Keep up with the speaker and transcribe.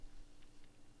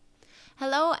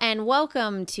Hello and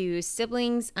welcome to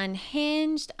Siblings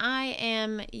Unhinged. I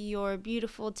am your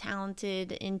beautiful,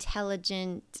 talented,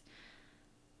 intelligent,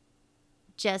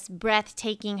 just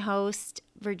breathtaking host,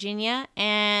 Virginia,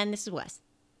 and this is Wes.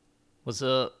 What's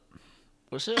up?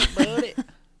 What's up, buddy?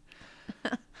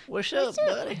 What's up,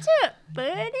 buddy? What's up,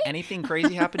 buddy? Anything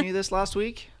crazy happened to you this last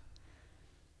week?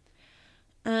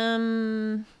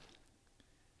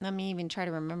 Let me even try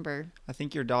to remember. I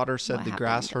think your daughter said What the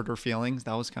grass happened? hurt her feelings.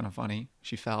 That was kind of funny.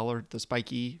 She fell, or the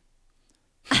spiky.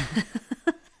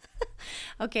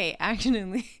 Okay,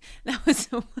 actually, that was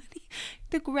so funny.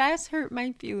 The grass hurt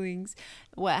my feelings.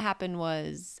 What happened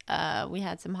was we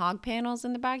had some hog panels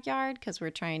in the backyard because we're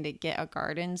trying to get a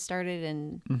garden started,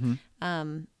 and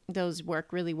those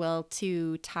work really well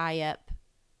to tie up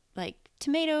like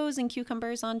tomatoes and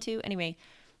cucumbers onto. Anyway,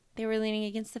 they were leaning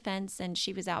against the fence, and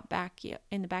she was out back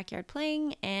in the backyard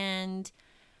playing, and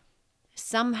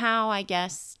somehow, I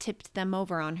guess, tipped them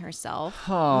over on herself.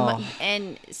 Oh.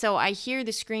 And so I hear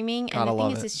the screaming. And Gotta the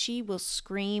thing love is she will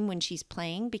scream when she's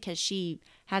playing because she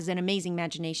has an amazing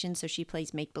imagination. So she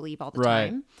plays make-believe all the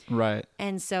time. Right.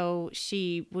 And so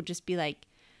she will just be like,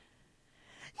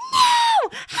 no!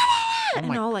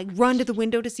 And I'll like run to the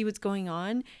window to see what's going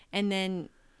on. And then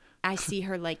I see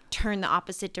her like turn the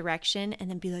opposite direction and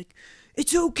then be like,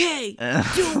 it's okay.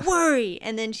 Don't worry.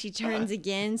 And then she turns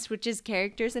again, switches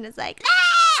characters, and it's like,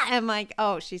 ah! I'm like,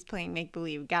 oh, she's playing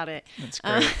make-believe. Got it. That's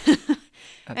great.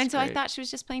 And so I thought she was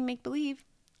just playing make-believe.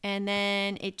 And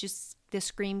then the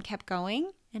scream kept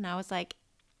going. And I was like,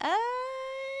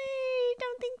 I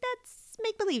don't think that's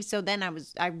make-believe. So then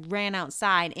I ran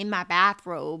outside in my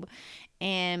bathrobe,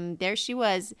 and there she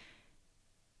was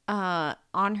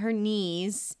on her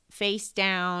knees, face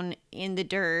down in the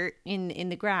dirt, in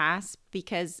the grass,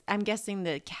 because I'm guessing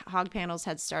the hog panels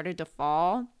had started to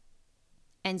fall.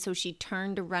 And so she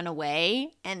turned to run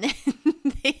away, and then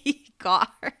they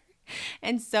got her.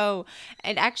 And so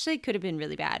it actually could have been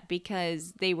really bad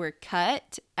because they were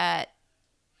cut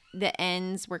the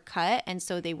ends were cut. And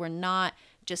so they were not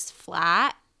just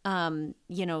flat. They're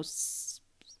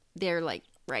like,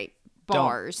 right,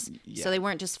 bars. Yeah. So they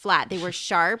weren't just flat. They were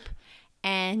sharp.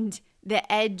 And the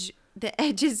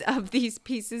edges of these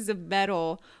pieces of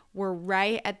metal were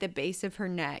right at the base of her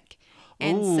neck.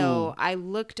 And so I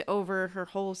looked over her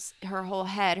whole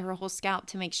head, her whole scalp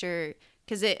to make sure,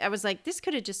 because I was like, this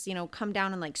could have just, come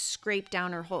down and like scraped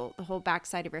down the whole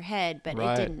backside of her head, but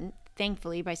Right. it didn't,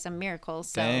 thankfully, by some miracle.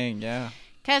 So, Dang, yeah.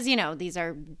 because, these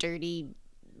are dirty,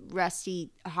 rusty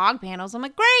hog panels. I'm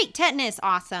like, great, tetanus,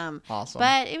 awesome.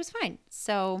 But it was fine.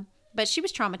 So, but she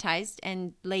was traumatized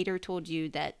and later told you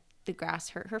that the grass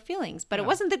hurt her feelings. But It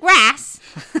wasn't the grass.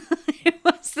 It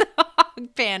was the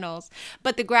hog panels.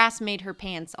 But the grass made her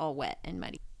pants all wet and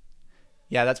muddy.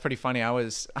 Yeah, that's pretty funny. I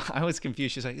was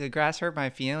confused. She's like, the grass hurt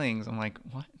my feelings. I'm like,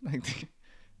 what? Like,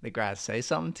 the grass say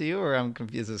something to you, or I'm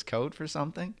confused as code for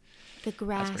something? The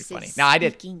grass is funny. Now,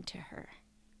 speaking to her.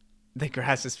 The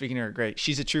grass is speaking to her. Great.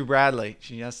 She's a true Bradley.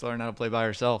 She has to learn how to play by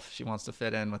herself. She wants to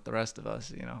fit in with the rest of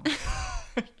us,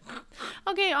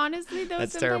 Okay, honestly, though,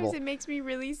 That's sometimes terrible. it makes me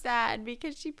really sad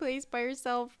because she plays by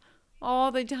herself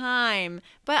all the time.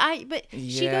 But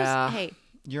she Yeah. goes, hey,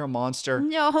 You're a monster.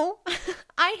 no,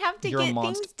 I have to You're a get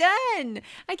monster. things done.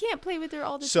 I can't play with her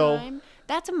all the time.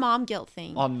 That's a mom guilt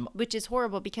thing, which is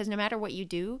horrible because no matter what you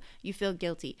do, you feel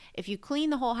guilty. If you clean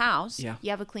the whole house, Yeah. you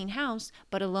have a clean house,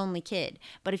 but a lonely kid.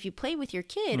 But if you play with your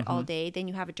kid all day, then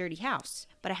you have a dirty house,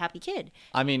 but a happy kid.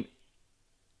 I mean,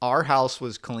 our house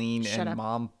was clean Shut and up.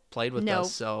 Mom played with No.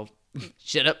 us, so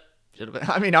shut up.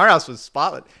 I mean, our house was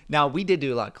spotless. Now, we did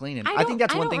do a lot of cleaning. I think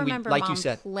that's one thing we, like you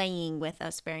said, playing with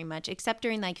us very much, except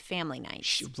during like family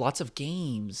nights. lots of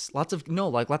games, lots of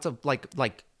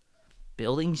like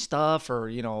building stuff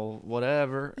or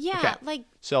whatever. Yeah, Okay. like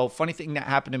So funny thing that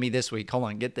happened to me this week. Hold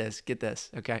on, get this.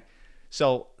 Okay,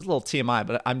 so a little TMI,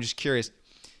 but I'm just curious.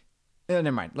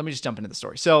 Never mind. Let me just jump into the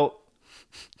story. So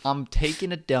I'm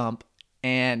taking a dump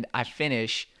and I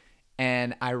finish.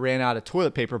 And I ran out of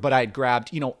toilet paper, but I had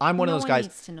grabbed, I'm one of those guys.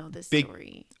 Needs to know this big,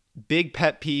 story. Big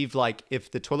pet peeve, like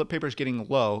if the toilet paper is getting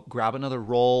low, grab another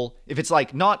roll. If it's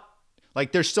like not,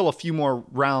 like there's still a few more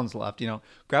rounds left,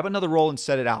 grab another roll and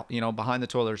set it out, behind the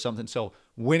toilet or something. So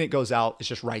when it goes out, it's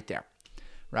just right there,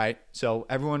 right? So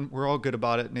we're all good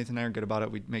about it. Nathan and I are good about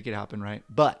it. We make it happen, right?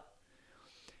 But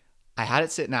I had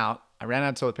it sitting out. I ran out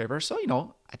of toilet paper. So,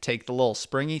 I take the little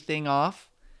springy thing off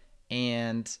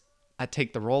and I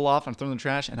take the roll off and throw it in the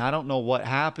trash, and I don't know what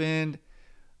happened,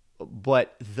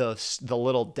 but the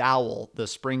little dowel, the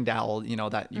spring dowel,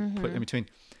 that you put in between,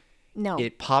 No.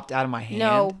 it popped out of my hand.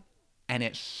 No. and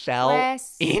it fell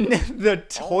Wes. in the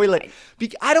toilet.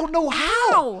 I don't know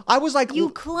how. I was like, You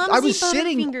clumsy I was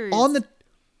sitting Butterfingers. on the.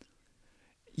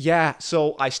 Yeah,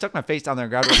 so I stuck my face down there and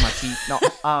grabbed it with my teeth. No,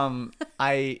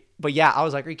 but yeah, I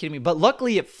was like, are you kidding me? But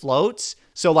luckily it floats.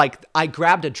 So like I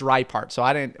grabbed a dry part. So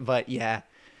I didn't, but yeah.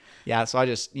 Yeah, so I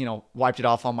just, wiped it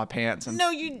off on my pants. And No,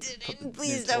 you didn't.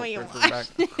 Please tell me you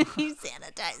washed it. You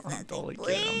sanitized that thing,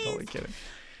 please. I'm totally kidding.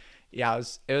 Yeah,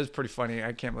 it was pretty funny.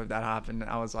 I can't believe that happened.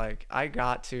 I was like, I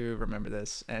got to remember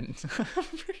this and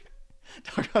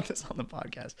talk about this on the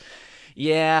podcast.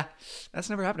 Yeah,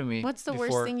 that's never happened to me. What's the before.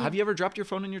 worst thing? Have you ever dropped your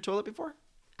phone in your toilet before?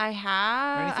 I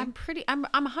have. I'm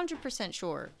 100%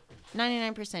 sure.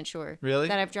 99% sure. Really?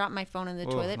 That I've dropped my phone in the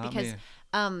toilet because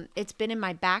it's been in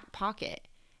my back pocket.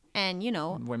 And,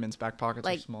 women's back pockets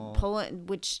like are small.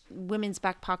 Which women's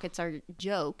back pockets are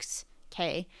jokes,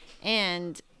 okay?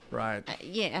 And right.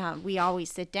 We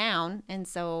always sit down, and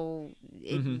so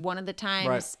one of the times,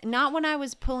 right. not when I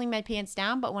was pulling my pants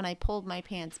down, but when I pulled my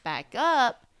pants back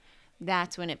up,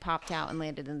 that's when it popped out and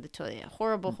landed in the toilet.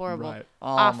 Horrible, right.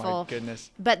 awful. My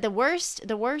goodness. But the worst.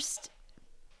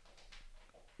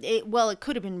 It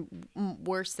could have been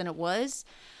worse than it was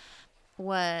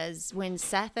when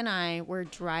Seth and I were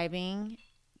driving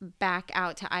back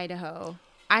out to Idaho.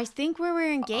 I think we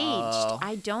were engaged.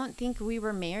 I don't think we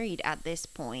were married at this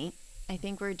point. I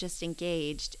think we were just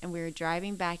engaged, and we were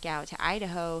driving back out to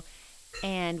Idaho,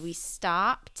 and we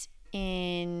stopped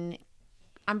in,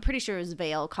 I'm pretty sure it was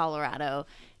Vail, Colorado.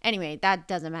 Anyway, that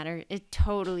doesn't matter. It's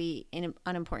totally an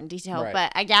unimportant detail, right.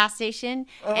 But a gas station,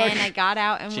 and I got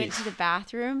out and went to the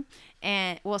bathroom.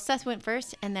 And Seth went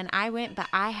first, and then I went, but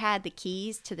I had the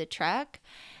keys to the truck,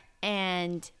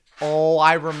 and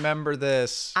I remember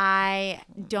this. I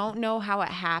don't know how it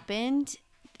happened.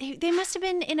 They must have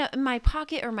been in my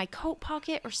pocket or my coat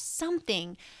pocket or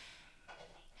something.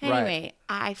 Anyway, right.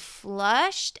 I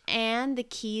flushed, and the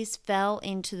keys fell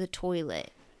into the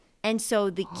toilet, and so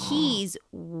the keys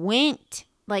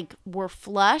were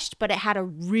flushed, but it had a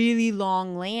really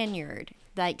long lanyard.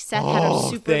 Like Seth had a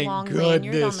super long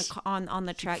lanyard on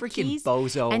the truck keys.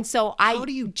 Bozo. And so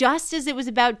just as it was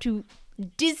about to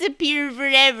disappear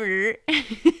forever,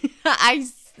 I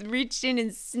reached in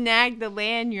and snagged the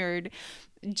lanyard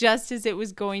just as it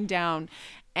was going down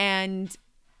and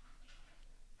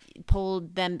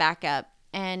pulled them back up.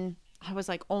 And I was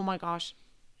like, oh my gosh,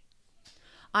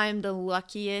 I'm the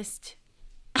luckiest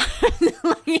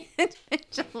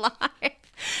bitch alive.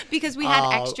 Because we had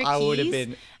extra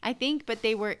keys, I think, but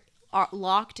they were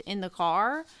locked in the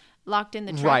car, locked in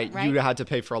the truck, right? You had to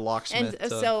pay for a locksmith.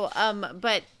 And so,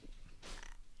 but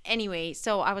anyway,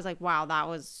 so I was like, wow, that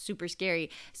was super scary.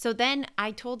 So then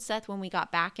I told Seth when we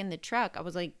got back in the truck, I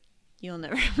was like, you'll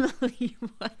never believe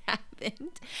what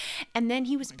happened. And then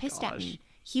he was pissed at me.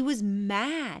 He was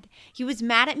mad. He was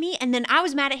mad at me, and then I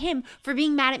was mad at him for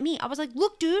being mad at me. I was like,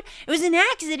 look, dude, it was an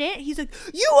accident. He's like,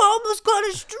 you almost got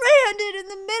us stranded in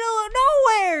the middle of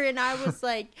nowhere. And I was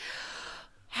like,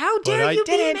 how dare you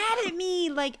be mad at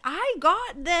me? Like, I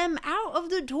got them out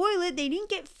of the toilet. They didn't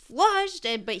get flushed.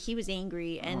 But he was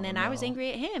angry, and then I was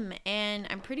angry at him. And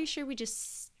I'm pretty sure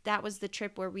that was the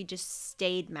trip where we just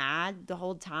stayed mad the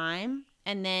whole time.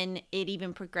 And then it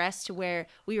even progressed to where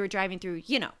we were driving through,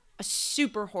 a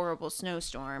super horrible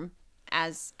snowstorm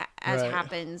as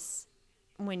happens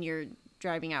when you're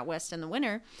driving out west in the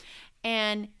winter.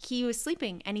 And he was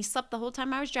sleeping, and he slept the whole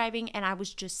time I was driving, and I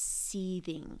was just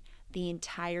seething the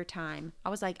entire time. I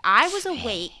was like, I was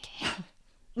awake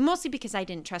mostly because I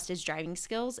didn't trust his driving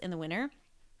skills in the winter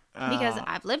because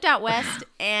I've lived out west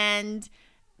and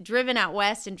driven out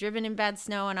west and driven in bad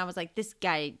snow. And I was like, this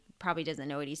guy probably doesn't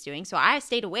know what he's doing. So I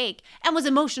stayed awake and was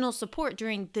emotional support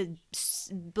during the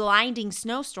blinding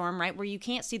snowstorm, right? Where you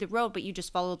can't see the road, but you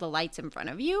just follow the lights in front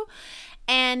of you.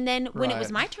 And then when it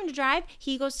was my turn to drive,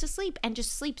 he goes to sleep and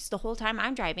just sleeps the whole time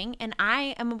I'm driving. And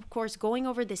I am, of course, going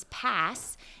over this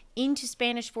pass into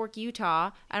Spanish Fork, Utah.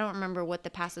 I don't remember what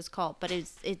the pass is called, but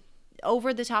it's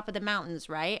over the top of the mountains,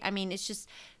 right? I mean, it's just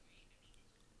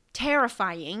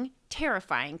terrifying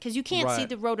because you can't see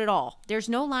the road at all. There's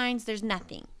no lines, there's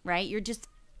nothing, right? You're just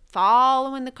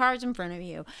following the cars in front of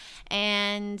you.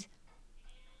 And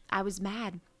I was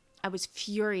mad. I was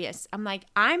furious. I'm like,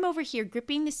 I'm over here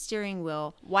gripping the steering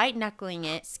wheel, white knuckling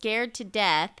it, scared to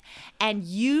death, and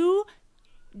you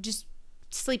just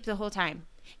sleep the whole time.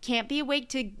 Can't be awake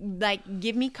to like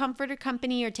give me comfort or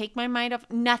company or take my mind off,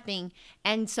 nothing.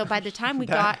 And so by the time we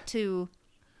got to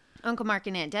Uncle Mark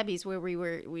and Aunt Debbie's, where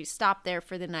we stopped there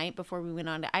for the night before we went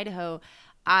on to Idaho,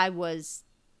 I was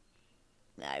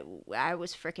I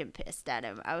was freaking pissed at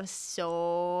him. I was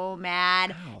so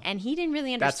mad. Wow. And he didn't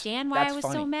really understand why I was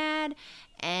funny. so mad.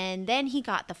 And then he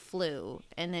got the flu.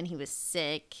 And then he was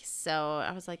sick. So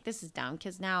I was like, this is dumb.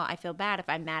 Because now I feel bad if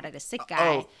I'm mad at a sick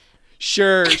guy. Oh,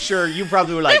 sure. You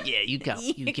probably were like, yeah, you got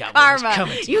Karma. what's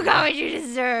coming to You got what you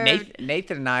deserve.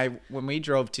 Nathan and I, when we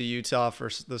drove to Utah for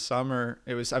the summer,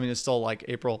 it's still like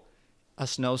April. A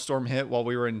snowstorm hit while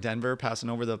we were in Denver, passing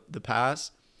over the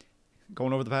pass,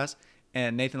 going over the pass.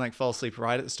 And Nathan like fell asleep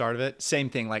right at the start of it. Same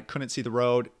thing, like couldn't see the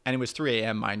road. And it was 3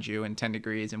 a.m., mind you, and 10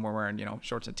 degrees. And we're wearing,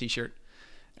 shorts and a t-shirt.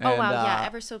 And, oh, wow. Yeah,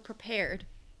 ever so prepared.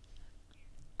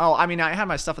 Oh, I had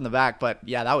my stuff in the back, but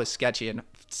yeah, that was sketchy. And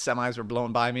semis were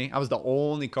blowing by me. I was the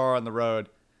only car on the road.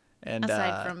 And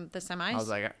aside from the semis? I was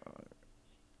like,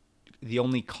 the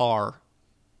only car.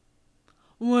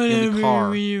 Whatever. The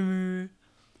only car.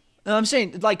 No, I'm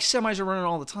saying, like, semis are running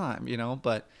all the time,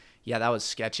 but yeah, that was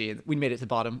sketchy. We made it to the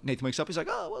bottom. Nathan wakes up. He's like,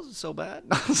 oh, it wasn't so bad.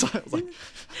 I was like,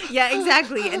 yeah,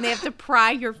 exactly. And they have to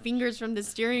pry your fingers from the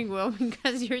steering wheel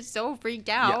because you're so freaked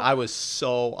out. Yeah, I was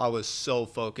so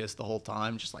focused the whole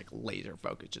time, just like laser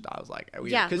focused. And I was like,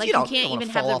 yeah, like you can't even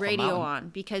have the radio on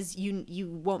because you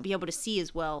won't be able to see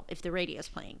as well if the radio's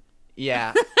playing.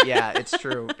 Yeah, it's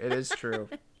true. It is true.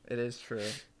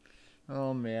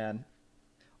 Oh, man.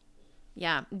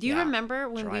 Yeah. Do you remember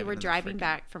when we were driving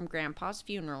back from Grandpa's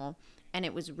funeral and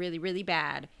it was really, really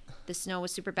bad? The snow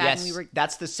was super bad. Yes, and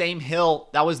that's the same hill.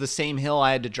 That was the same hill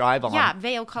I had to drive on. Yeah,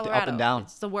 Vail, Colorado. Up and down.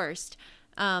 It's the worst.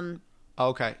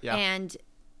 Okay, yeah. And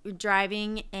we're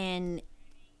driving in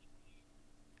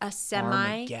a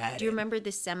semi. Armageddon. Do you remember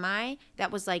the semi that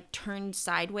was like turned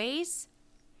sideways?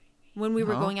 When we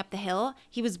were going up the hill,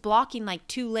 he was blocking like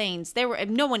 2 lanes.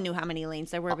 No one knew how many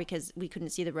lanes there were because we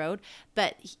couldn't see the road.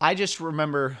 But I just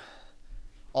remember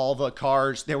all the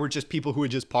cars. There were just people who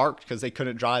had just parked because they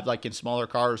couldn't drive like in smaller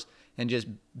cars and just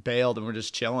bailed and were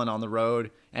just chilling on the road.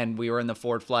 And we were in the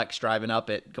Ford Flex driving up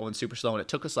it, going super slow. And it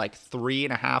took us like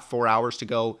 3.5, 4 hours to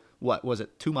go. What was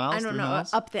it? 2 miles? I don't 3 know,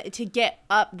 miles? to get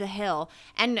up the hill.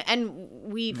 And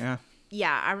we've.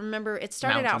 Yeah. I remember it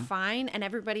started out fine and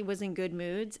everybody was in good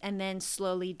moods. And then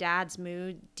slowly Dad's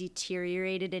mood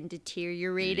deteriorated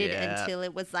until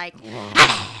it was like,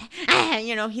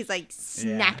 he's like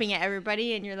snapping at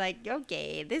everybody. And you're like,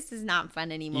 okay, this is not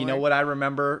fun anymore. You know what I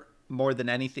remember more than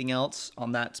anything else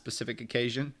on that specific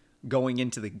occasion? Going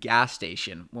into the gas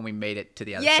station when we made it to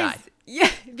the other side. Yeah,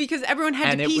 because everyone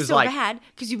had to pee so like, bad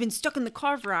because you've been stuck in the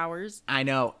car for hours. I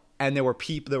know. And there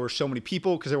were so many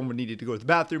people because everyone needed to go to the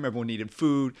bathroom. Everyone needed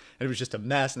food. And it was just a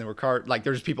mess. And there were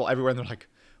there was people everywhere. And they're like,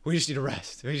 we just need to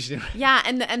rest. Yeah.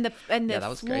 And the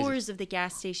floors crazy. of the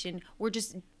gas station were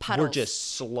just puddles. Were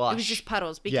just slush. It was just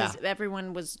puddles because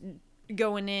everyone was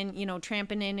going in,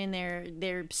 tramping in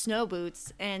their snow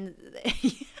boots. And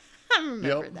I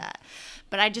remember that.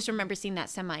 But I just remember seeing that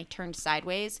semi turned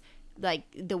sideways, like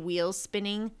the wheels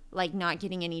spinning, like not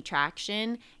getting any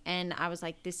traction. And I was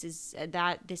like, this is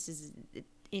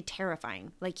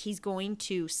terrifying. Like he's going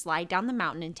to slide down the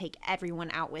mountain and take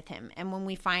everyone out with him. And when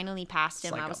we finally passed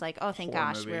him, I was like, oh, thank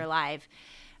gosh, we're alive.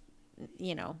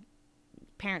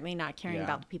 Apparently not caring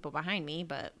about the people behind me,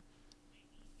 but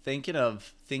thinking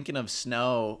of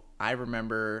snow, I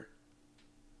remember,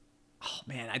 oh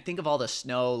man, I think of all the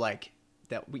snow like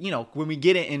that, when we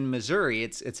get it in Missouri,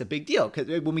 it's a big deal because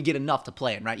when we get enough to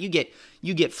play in, right? You get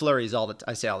flurries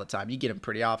I say all the time. You get them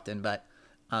pretty often, but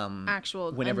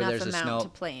whenever there's a snow to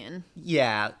play in,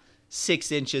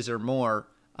 6 inches or more.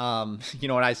 You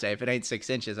know what I say? If it ain't 6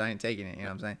 inches, I ain't taking it. You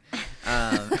know what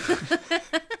I'm saying?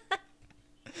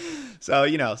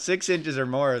 So 6 inches or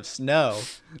more of snow.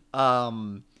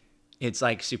 It's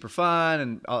like super fun,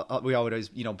 and we always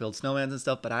build snowmans and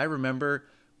stuff. But I remember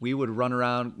we would run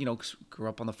around, grew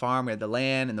up on the farm. We had the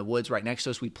land and the woods right next to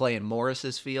us. We'd play in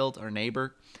Morris's field, our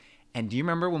neighbor. And do you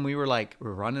remember when we were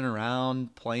running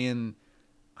around playing,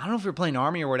 I don't know if we were playing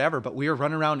Army or whatever, but we were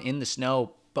running around in the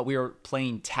snow, but we were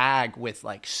playing tag with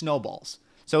like snowballs.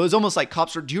 So it was almost like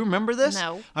cops were, do you remember this?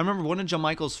 No. I remember one of John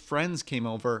Michael's friends came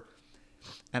over,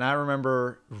 and I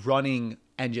remember running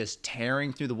and just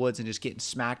tearing through the woods and just getting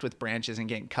smacked with branches and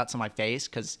getting cuts on my face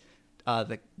because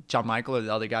the John Michael or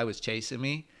the other guy was chasing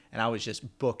me, and I was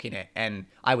just booking it. And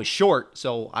I was short,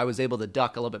 so I was able to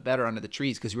duck a little bit better under the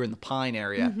trees because we were in the pine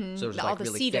area. Mm-hmm. So it was all the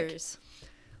really cedars. Thick.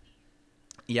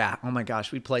 Yeah. Oh my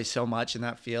gosh, we play so much in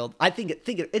that field. I think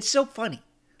it's so funny.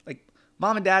 Like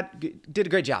Mom and Dad did a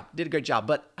great job.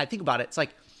 But I think about it. It's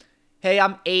like, hey,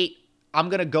 I'm 8. I'm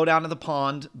going to go down to the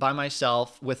pond by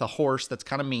myself with a horse that's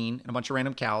kind of mean and a bunch of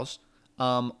random cows.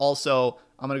 Also,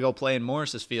 I'm going to go play in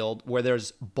Morris's field where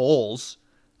there's bulls,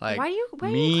 like why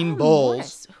mean you bulls.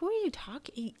 Morris? Who are you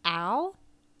talking? Al?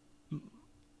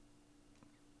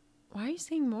 Why are you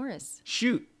saying Morris?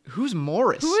 Shoot, who's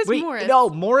Morris? Who is Morris? No,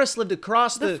 Morris lived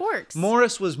across The Forks.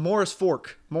 Morris was Morris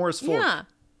Fork. Morris Fork. Yeah.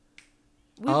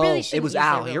 We Oh, really should it was use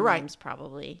Al. their real You're right. names,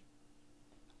 probably.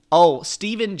 Oh,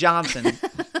 Steven Johnson.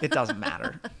 It doesn't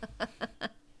matter.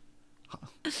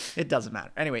 It doesn't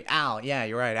matter. Anyway, Al. Yeah,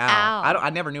 you're right. Al. I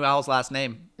never knew Al's last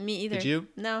name. Me either. Did you?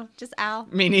 No, just Al.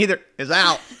 Me neither. It's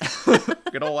Al.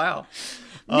 Good old Al.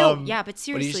 No, yeah, but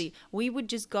seriously, we would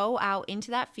just go out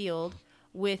into that field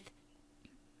with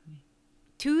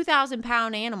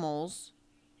 2,000-pound animals.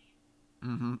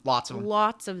 Mm-hmm. Lots of them.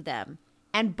 Lots of them.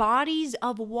 And bodies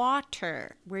of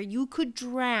water where you could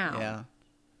drown. Yeah.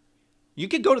 You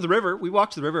could go to the river. We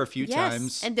walked to the river a few Yes,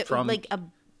 times. and from like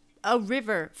a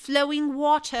river, flowing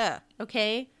water,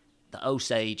 okay? the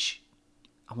Osage.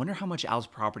 I wonder how much Al's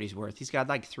property's worth. He's got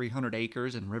like 300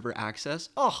 acres and river access.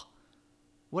 Oh,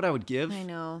 what I would give. I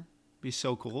know. Be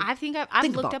so cool. I think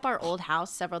I've looked up our old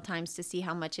house several times to see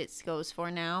how much it goes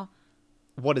for now.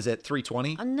 What is it,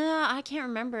 320? No, I can't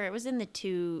remember. It was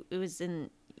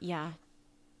yeah.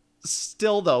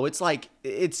 Still, though, it's like,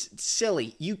 it's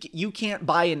silly. You can't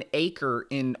buy an acre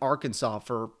in Arkansas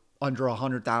for under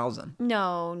 100,000.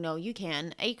 No, you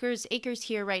can. Acres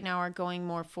here right now are going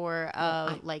more for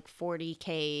like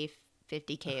 40K,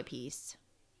 50K a piece.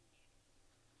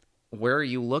 Where are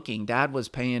you looking? Dad was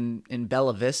paying in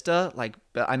Bella Vista, like,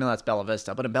 I know that's Bella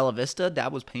Vista, but in Bella Vista,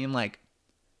 Dad was paying like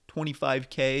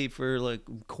 25K for like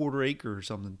a quarter acre or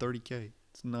something, 30K.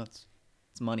 It's nuts.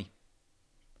 It's money.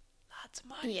 Lots of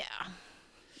money. Yeah.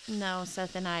 No,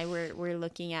 Seth and I were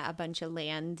looking at a bunch of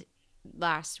land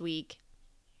last week,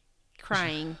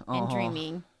 crying and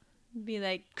dreaming. Be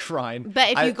like crying.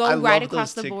 But if you go right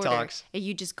across the border, TikToks. if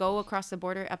you just go across the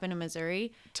border up into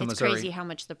Missouri, it's crazy how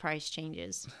much the price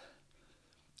changes.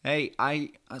 Hey,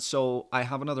 I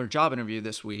have another job interview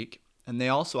this week, and they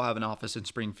also have an office in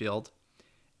Springfield.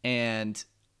 And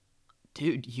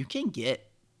dude, you can get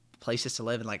places to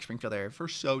live in like Springfield area for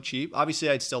so cheap. Obviously,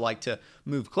 I'd still like to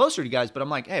move closer to you guys, but I'm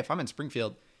like, hey, if I'm in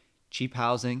Springfield, cheap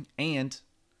housing and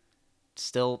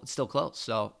still close.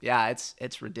 So yeah,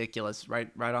 it's ridiculous.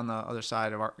 Right on the other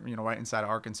side of right inside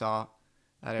of Arkansas.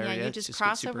 That area. Yeah, you just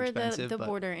cross over the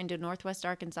border into Northwest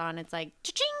Arkansas, and it's like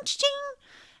cha-ching, cha-ching.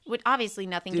 With obviously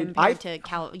nothing compared to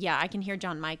Yeah, I can hear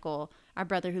John Michael, our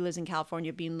brother who lives in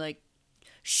California, being like,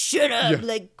 "Shut up! Yeah.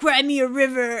 Like, cry me a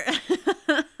river."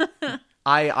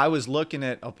 I was looking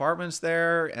at apartments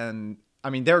there, and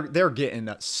I mean they're getting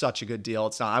such a good deal.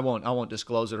 It's not. I won't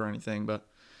disclose it or anything, but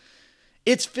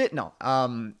it's fit. No,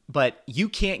 but you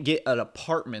can't get an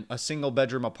apartment, a single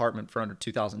bedroom apartment, for under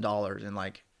 $2,000 in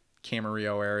like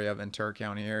Camarillo area, Ventura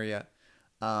County area.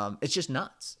 It's just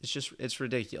nuts. It's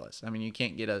ridiculous. I mean, you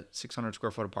can't get a 600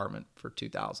 square foot apartment for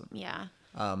 $2,000. Yeah.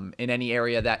 In any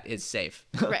area that is safe.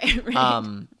 Right.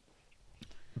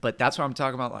 But that's what I'm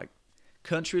talking about, like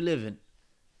country living.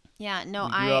 Yeah. No,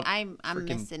 I'm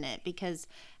missing it because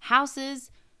houses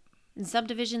and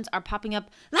subdivisions are popping up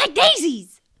like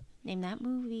daisies. Name that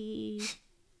movie.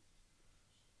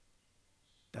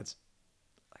 That's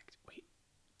like, wait.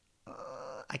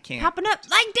 I can't. Popping up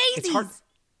like daisies. It's hard.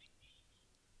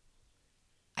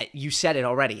 You said it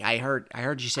already. I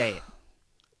heard you say it.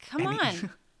 Come on.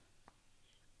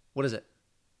 What is it?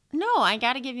 No, I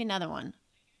got to give you another one.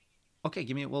 Okay,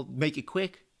 give me it. Well, make it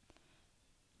quick.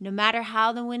 No matter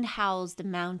how the wind howls, the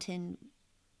mountain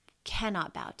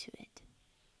cannot bow to it.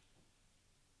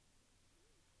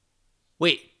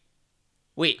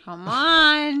 Wait. Come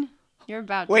on. You're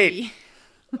about to be.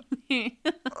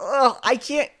 Oh, I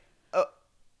can't.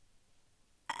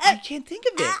 I can't think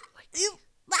of it.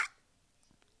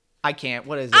 I can't.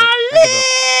 What is it? I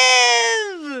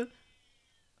live.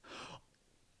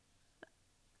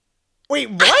 Wait,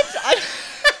 what?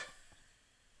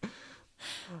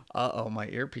 Uh-oh, my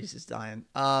earpiece is dying.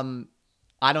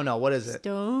 I don't know. What is it?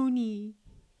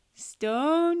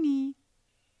 Stony.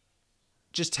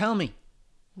 Just tell me.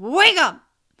 Wake up.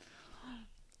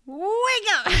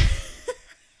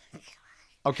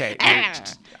 Okay,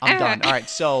 I'm done. All right,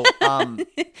 so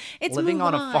it's living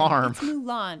Mulan. on a farm. It's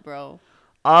Mulan, bro.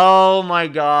 Oh my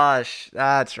gosh,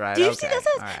 that's right. Do you see those?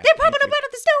 Right. They're popping up out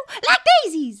of the snow like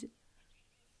daisies.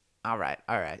 All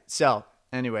right. So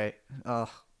anyway,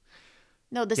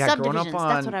 no, the subdivisions.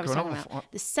 That's what I was talking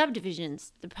about. The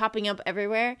subdivisions, they're popping up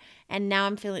everywhere, and now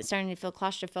I'm starting to feel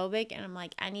claustrophobic, and I'm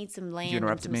like, I need some land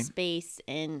and some space,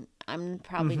 and I'm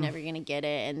probably never gonna get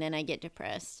it, and then I get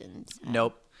depressed and.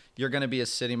 Nope, you're gonna be a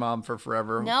city mom for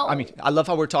forever. No, I mean, I love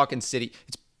how we're talking city.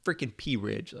 It's freaking Pea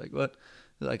Ridge. Like what?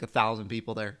 There's like 1,000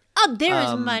 people there. Oh, there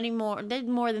is money more. There's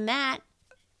more than that.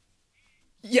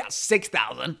 Yeah,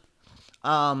 6,000.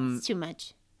 It's too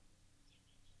much.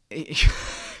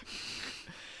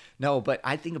 No, but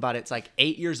I think about it. It's like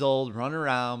 8 years old, running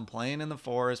around, playing in the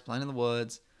forest, playing in the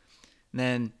woods. And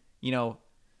then,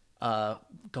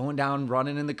 going down,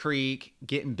 running in the creek,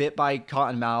 getting bit by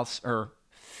cottonmouths or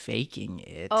faking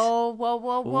it. Oh, whoa.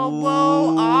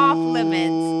 Off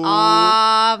limits.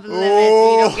 Off limits.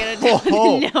 We don't get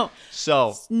a no.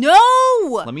 So.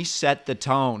 No. Let me set the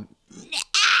tone.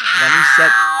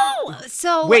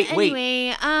 So wait.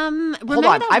 Anyway, Hold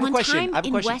on. I have a question.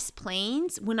 In West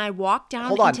Plains, when I walked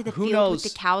down into the field with the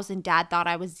cows, and Dad thought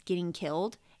I was getting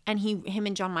killed, and him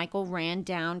and John Michael ran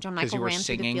down. John Michael ran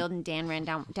through the field, and Dad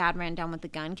ran down with the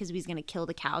gun because he was gonna kill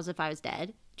the cows if I was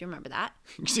dead. Do you remember that?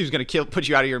 He was gonna put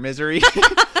you out of your misery.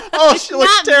 Oh, she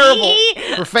looks terrible. Me.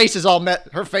 Her face is all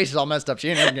messed up. She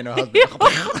ain't even get no husband.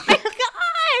 Oh my God,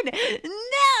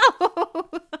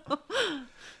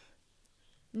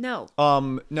 no.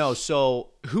 No. No.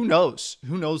 So who knows?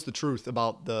 Who knows the truth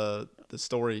about the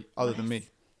story other than me?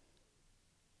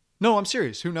 No, I'm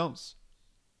serious. Who knows?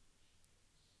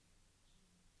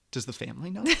 Does the family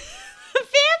know? Family?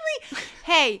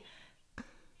 Hey,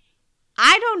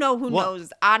 I don't know who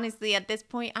knows. Honestly, at this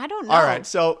point, I don't know. All right.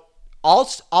 So I'll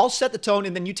set the tone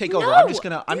and then you take over. I'm just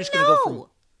gonna go from.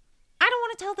 I don't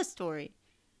want to tell the story.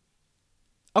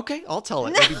 Okay, I'll tell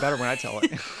it. It'll be better when I tell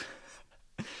it.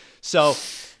 So,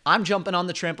 I'm jumping on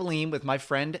the trampoline with my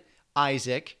friend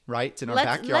Isaac, right? It's in our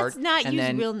backyard. Let's not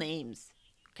use real names,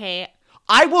 okay?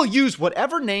 I will use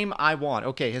whatever name I want.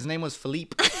 Okay, his name was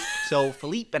Philippe. So,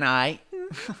 Philippe and I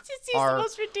just use the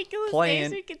most ridiculous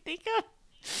names we can think of.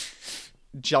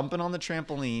 Jumping on the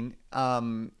trampoline,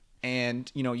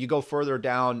 and, you go further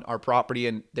down our property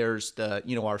and there's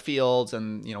our fields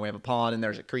and, we have a pond and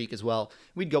there's a creek as well.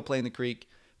 We'd go play in the creek.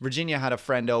 Virginia had a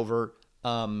friend over,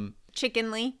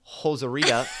 Chickenly.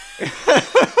 Joserita.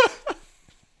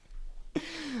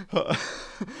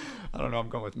 I don't know. I'm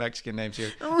going with Mexican names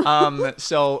here.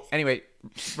 So anyway,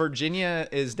 Virginia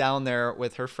is down there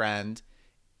with her friend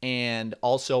and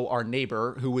also our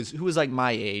neighbor who was like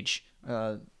my age.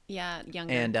 Yeah,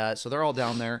 younger. And so they're all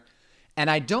down there. And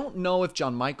I don't know if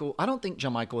I don't think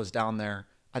John Michael was down there.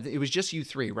 It was just you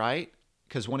three, right?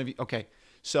 Because one of you, okay.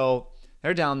 So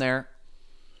they're down there.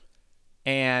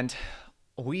 And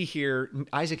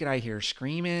Isaac and I hear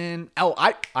screaming. Oh,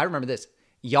 I remember this.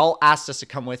 Y'all asked us to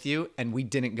come with you and we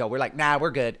didn't go. We're like, nah, we're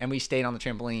good. And we stayed on the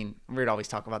trampoline. We'd always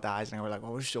talk about that. Isaac and I were like,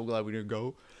 well, we're so glad we didn't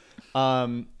go.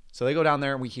 So they go down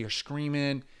there and we hear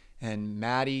screaming and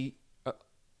Maddie.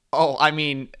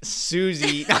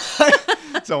 Susie.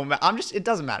 So it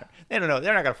doesn't matter. They don't know.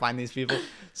 They're not going to find these people.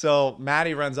 So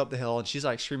Maddie runs up the hill and she's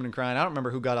like screaming and crying. I don't remember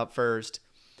who got up first.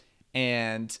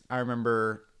 And I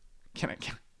remember,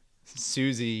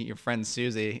 Susie, your friend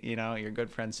Susie, your good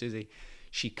friend Susie,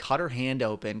 she cut her hand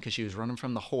open because she was running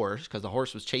from the horse because the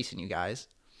horse was chasing you guys.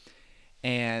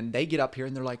 And they get up here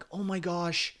and they're like, oh my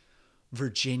gosh,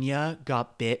 Virginia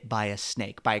got bit by a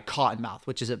snake, by a cottonmouth,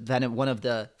 which is one of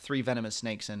the 3 venomous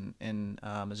snakes in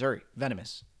Missouri.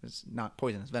 Venomous. It's not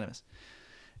poisonous, venomous.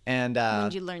 And when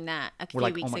did you learn that? A few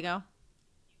weeks ago?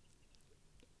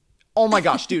 Oh my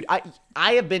gosh, dude.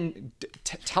 I have been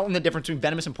telling the difference between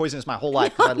venomous and poisonous my whole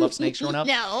life because I love snakes growing up.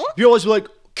 No. You always be like,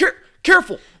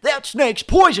 careful, that snake's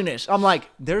poisonous. I'm like,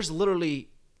 there's literally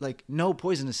like no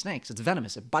poisonous snakes. It's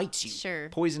venomous. It bites you. Sure.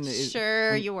 Poison is.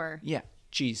 Sure, you were. Yeah.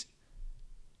 Jeez.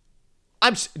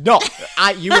 This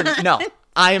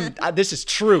is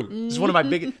true. This is one of my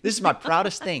this is my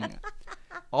proudest thing.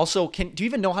 Also, do you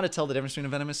even know how to tell the difference between a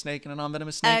venomous snake and a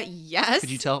non-venomous snake? Yes. Could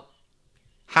you tell?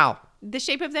 How? The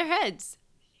shape of their heads.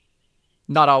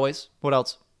 Not always. What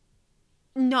else?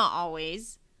 Not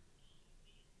always.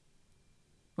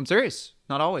 I'm serious.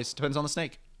 Not always. Depends on the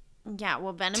snake. Yeah,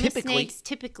 well, venomous snakes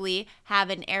typically have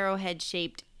an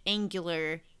arrowhead-shaped,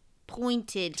 angular,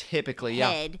 pointed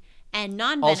head, and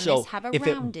non-venomous have a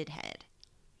rounded head.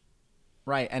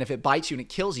 Right, and if it bites you and it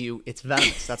kills you, it's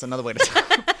venomous. That's another way to tell.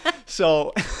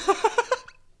 So,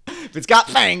 if it's got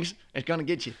fangs, it's going to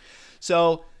get you.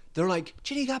 So, they're like,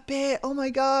 Ginny got bit. Oh my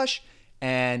gosh.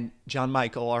 And John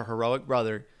Michael, our heroic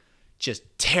brother, just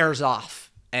tears off.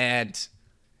 And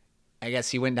I guess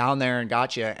he went down there and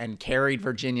got you and carried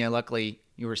Virginia. Luckily,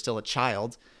 you were still a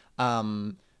child.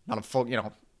 Not a full,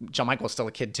 John Michael was still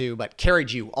a kid too, but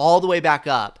carried you all the way back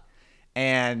up.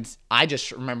 And I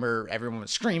just remember everyone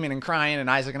was screaming and crying, and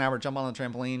Isaac and I were jumping on the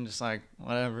trampoline, just like,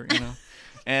 whatever,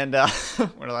 And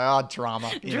we're like, oh, drama.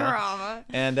 Drama.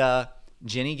 And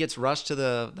Jenny gets rushed to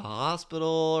the hospital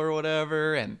or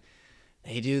whatever, and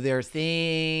they do their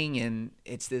thing, and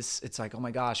it's like, oh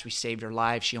my gosh, we saved her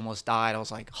life. She almost died. I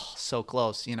was like, oh, so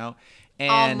close, And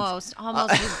almost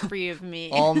was free of me.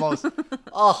 Almost.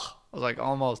 Oh, I was like,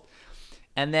 almost.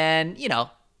 And then,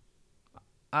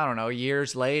 I don't know,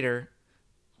 years later,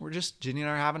 Ginny and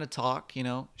I are having a talk,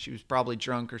 She was probably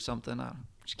drunk or something. I'm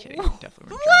just kidding.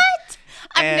 Definitely weren't drunk. What?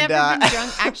 I've never been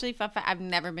drunk. Actually, I've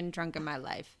never been drunk in my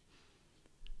life.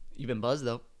 You've been buzzed,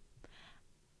 though.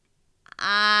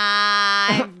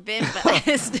 I've been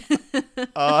buzzed.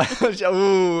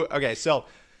 Okay, so,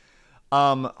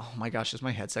 oh my gosh, is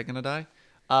my headset gonna die?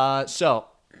 So,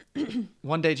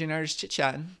 one day, Ginny and I are just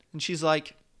chit-chatting, and she's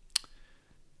like,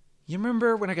 you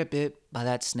remember when I got bit by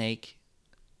that snake?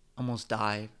 Almost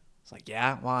died. It's like,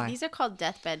 yeah, why? These are called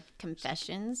deathbed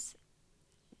confessions.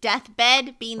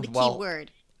 Deathbed being the key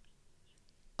word.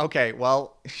 Okay,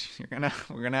 well, we're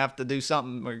gonna have to do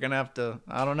something. We're gonna have to,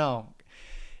 I don't know.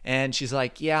 And she's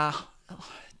like, yeah, it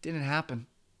didn't happen.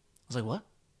 I was like, what?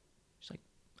 She's like,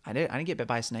 I didn't get bit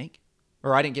by a snake,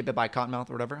 or I didn't get bit by a cottonmouth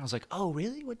or whatever. I was like, oh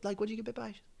really? What'd you get bit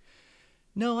by?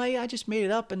 No, I just made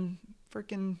it up and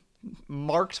freaking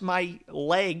marked my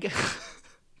leg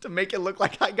to make it look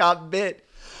like I got bit.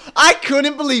 I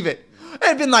couldn't believe it. It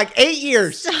had been like 8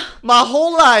 years. My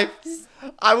whole life.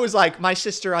 I was like, my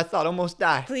sister, I thought, almost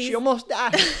died. Please. She almost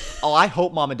died. Oh, I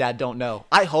hope mom and dad don't know.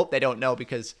 I hope they don't know,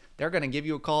 because they're going to give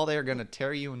you a call. They're going to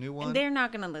tear you a new one. They're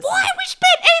not going to listen. Why? We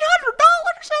spent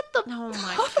 $800 at the Oh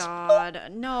my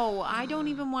God. No, I don't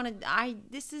even want to.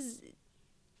 This is.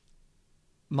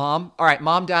 Mom. All right,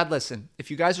 mom, dad, listen. If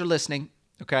you guys are listening,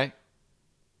 okay?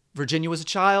 Virginia was a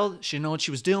child. She didn't know what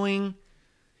she was doing.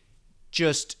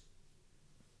 Just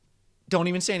don't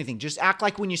even say anything. Just act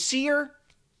like when you see her,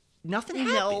 nothing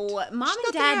happened. No, mom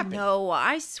and dad know.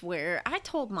 I swear. I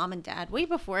told mom and dad way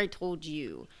before I told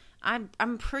you. I'm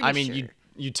pretty sure. I mean,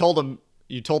 you told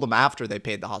them after they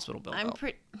paid the hospital bill. I'm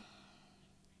pretty.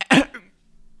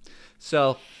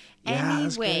 So, yeah,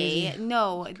 anyway,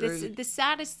 no. The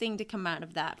saddest thing to come out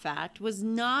of that fact was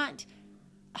not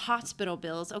hospital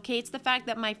bills, okay? It's the fact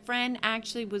that my friend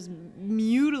actually was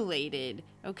mutilated,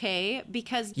 okay?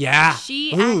 Because she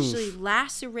actually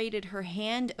lacerated her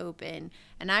hand open.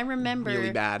 And I remember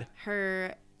really bad.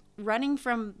 Her running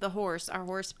from the horse, our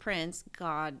horse Prince.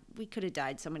 God, we could have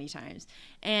died so many times.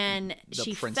 And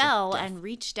she fell and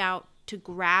reached out to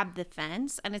grab the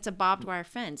fence, and it's a barbed wire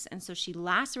fence. And so she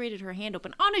lacerated her hand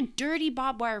open on a dirty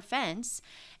barbed wire fence.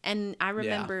 And I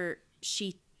remember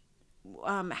she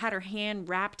had her hand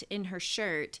wrapped in her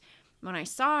shirt when I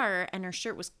saw her, and her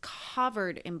shirt was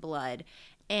covered in blood.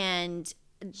 And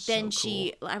then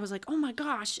I was like, oh my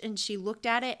gosh. And she looked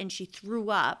at it and she threw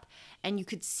up, and you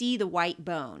could see the white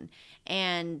bone.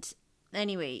 And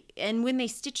anyway, and when they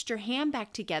stitched her hand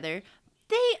back together,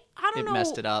 it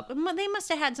messed it up. They must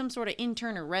have had some sort of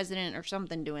intern or resident or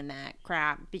something doing that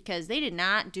crap, because they did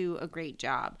not do a great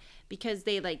job, because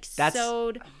they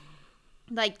sewed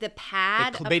like the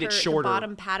pad of the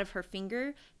bottom pad of her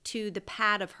finger to the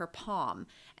pad of her palm.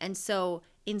 And so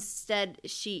instead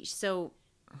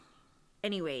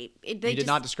anyway. You did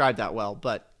not describe that well,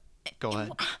 but go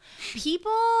ahead.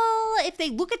 People, if they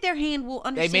look at their hand, will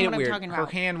understand what I'm talking about.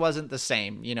 Her hand wasn't the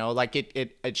same, like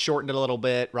it shortened it a little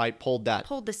bit, right? Pulled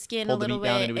the skin a little bit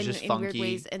down, and it was just funky. In weird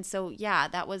ways. And so, yeah,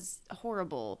 that was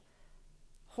horrible.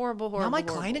 Horrible. Now my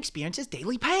client experiences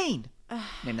daily pain.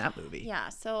 Name that movie. Yeah,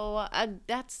 so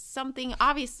that's something,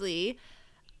 obviously,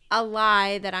 a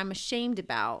lie that I'm ashamed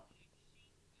about.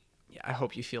 Yeah, I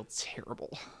hope you feel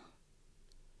terrible.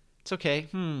 It's okay.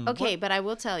 Okay, but I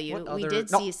will tell you, we did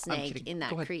see a snake in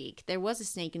that creek. There was a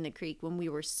snake in the creek when we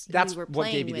were playing with it. That's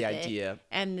what gave you the idea.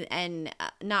 And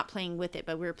not playing with it,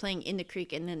 but we were playing in the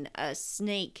creek, and then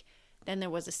there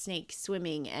was a snake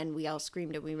swimming, and we all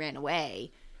screamed and we ran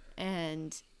away.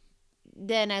 And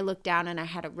then I looked down and I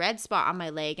had a red spot on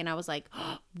my leg, and I was like,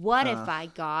 what if I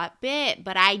got bit?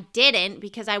 But I didn't,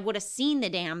 because I would have seen the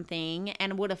damn thing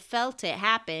and would have felt it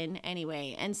happen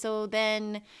anyway. And so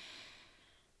then,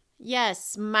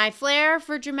 yes, my flair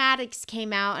for dramatics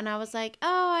came out, and I was like,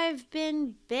 oh, I've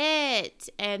been bit.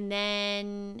 And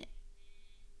then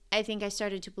I think I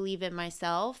started to believe it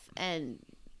myself, and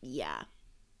yeah.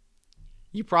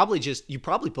 You probably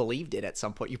believed it at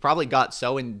some point. You probably got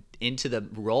so into the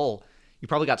role. You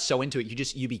probably got so into it.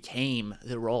 You became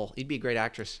the role. You'd be a great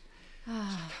actress.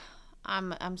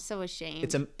 I'm so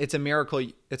ashamed. It's a miracle.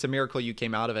 It's a miracle you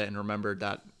came out of it and remembered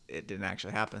that it didn't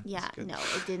actually happen. Yeah, no,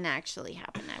 it didn't actually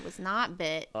happen. I was not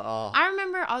bit. I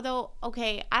remember, although,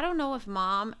 okay, I don't know if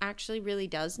mom actually really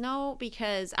does know,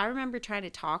 because I remember trying to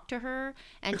talk to her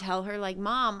and tell her, like,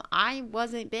 Mom, I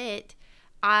wasn't bit.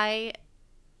 I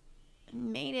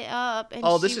made it up. And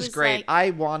this is great.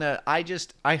 Like,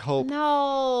 I hope.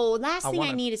 No, last thing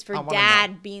I need is for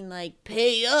dad being like,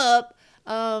 pay up.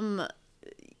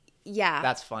 Yeah.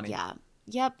 That's funny. Yeah.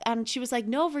 Yep. And she was like,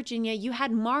 no, Virginia, you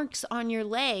had marks on your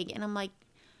leg. And I'm like,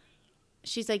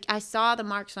 she's like, I saw the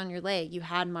marks on your leg. You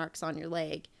had marks on your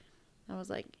leg. I was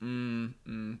like,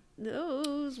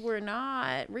 those were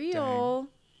not real. Dang.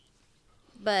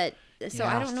 But so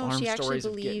I don't know if she actually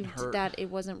believed that it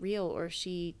wasn't real, or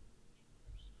she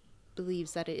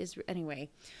believes that it is. Anyway,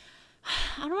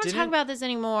 I don't want to talk about this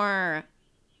anymore.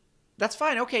 That's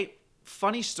fine. Okay.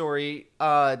 Funny story.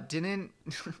 Didn't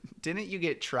you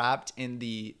get trapped in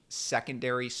the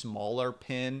secondary smaller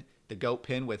pin, the goat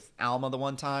pin with Alma the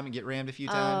one time, and get rammed a few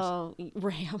times? Oh,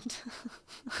 rammed.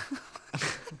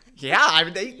 Yeah. I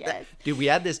mean, yes. Dude, we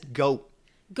had this goats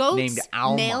named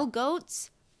Alma. Male goats,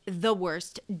 the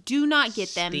worst. Do not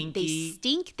get them. Stinky, they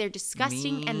stink. They're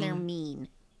disgusting, mean. And they're mean.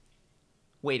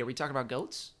 Wait, are we talking about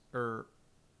goats or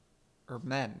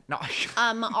men? No.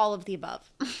 All of the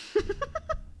above.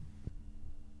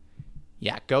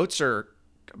 Yeah,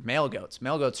 male goats.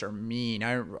 Male goats are mean.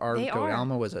 Our goat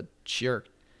Alma was a jerk.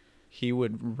 He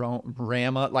would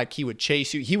ram up, like he would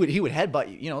chase you. He would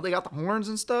headbutt you. You know, they got the horns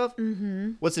and stuff.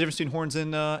 Mm-hmm. What's the difference between horns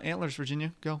and antlers,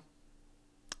 Virginia? Go.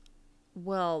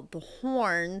 Well, the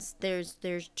horns, there's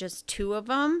just 2 of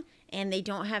them, and they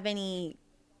don't have any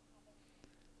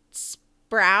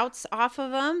sprouts off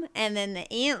of them. And then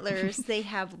the antlers, they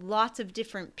have lots of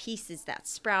different pieces that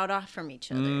sprout off from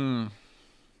each other.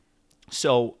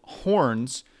 So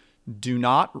horns do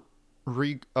not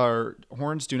regrow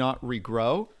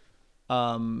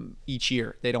each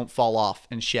year. They don't fall off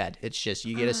and shed. It's just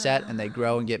you get a set and they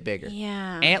grow and get bigger.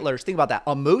 Yeah. Antlers, think about that.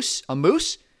 A moose, an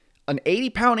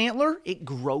 80-pound antler, it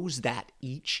grows that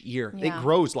each year. Yeah. It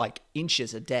grows like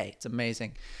inches a day. It's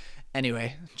amazing.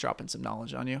 Anyway, dropping some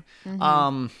knowledge on you.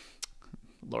 Mm-hmm.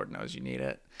 Lord knows you need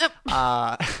it.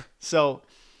 So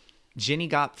Ginny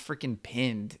got freaking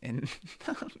pinned and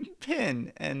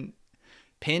pinned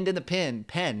in the pen.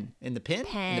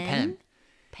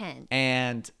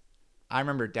 And I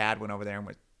remember Dad went over there and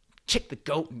would kick the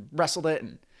goat and wrestled it.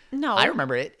 And no, I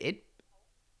remember it.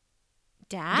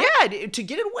 Dad? Yeah, to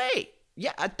get it away.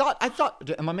 Yeah, I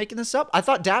thought. Am I making this up? I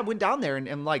thought Dad went down there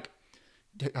and like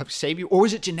save you, or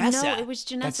was it Janessa? No, it was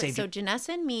Janessa. So Janessa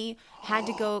and me had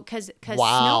to go because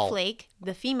Snowflake,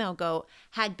 the female goat,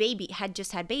 had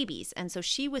just had babies, and so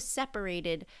she was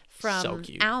separated from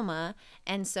Alma,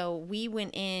 and so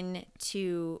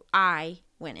I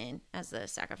went in as the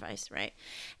sacrifice, right,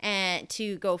 and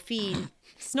to go feed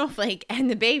Snowflake and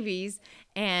the babies,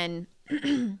 and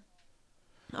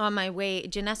on my way,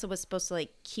 Janessa was supposed to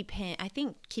like keep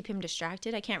him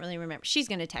distracted. I can't really remember. She's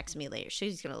going to text me later.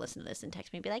 She's going to listen to this and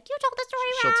text me and be like, you told the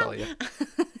story wrong.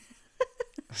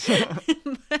 She'll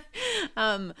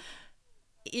tell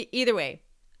you. Either way,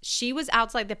 she was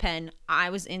outside the pen. I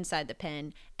was inside the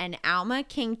pen. And Alma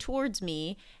came towards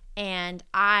me. And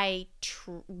I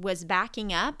was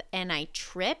backing up. And I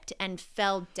tripped and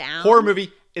fell down. Horror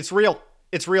movie. It's real.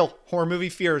 It's real. Horror movie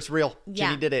fear is real. Yeah,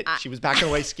 Ginny did it. She was backing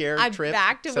away scared, tripped.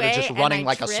 Backed away instead of just running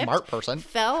like tripped, a smart person.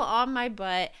 Fell on my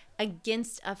butt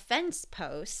against a fence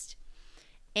post,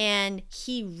 and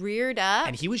he reared up.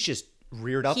 And he was just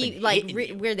reared up and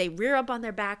where they rear up on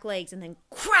their back legs and then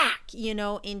crack,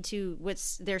 into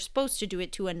what's they're supposed to do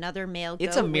it to another male goat.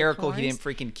 It's a miracle he didn't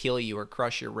freaking kill you or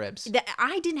crush your ribs.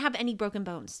 I didn't have any broken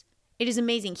bones. It is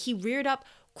amazing. He reared up,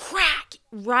 crack,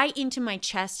 right into my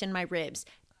chest and my ribs.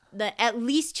 At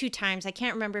least 2 times. I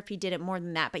can't remember if he did it more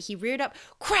than that, but he reared up,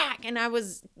 crack, and I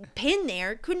was pinned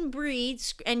there, couldn't breathe,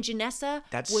 and Janessa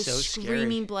was so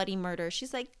screaming scary. Bloody murder.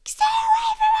 She's like, stay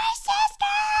away from my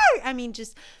sister! I mean,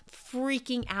 just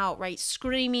freaking out, right?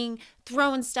 Screaming,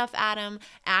 throwing stuff at him.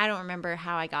 I don't remember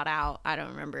how I got out. I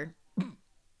don't remember.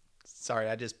 Sorry,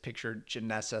 I just pictured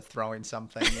Janessa throwing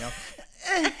something,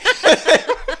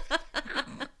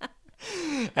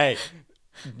 Hey.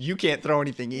 You can't throw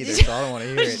anything either, so I don't want to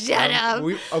hear it. Shut up.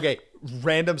 Okay,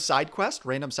 random side quest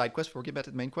before we get back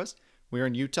to the main quest. We're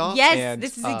in Utah. Yes, and,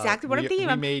 this is exactly what I'm thinking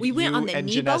about. We went on the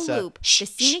Nebo Loop, the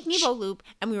scenic Nebo Loop,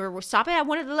 and we were stopping at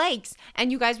one of the lakes,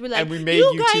 and you guys were like, and we made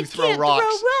you two throw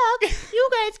rocks. You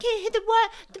guys can't hit the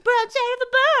broadside of the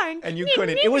barn. And you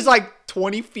couldn't. It was like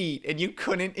 20 feet, and you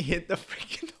couldn't hit the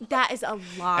freaking... That is a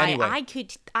lie. Anyway.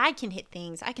 I can hit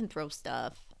things. I can throw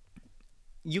stuff.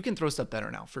 You can throw stuff better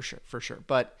now, for sure.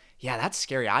 But yeah, that's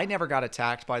scary. I never got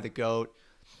attacked by the goat.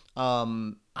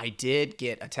 I did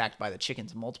get attacked by the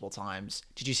chickens multiple times.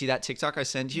 Did you see that TikTok I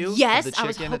sent you? Yes, I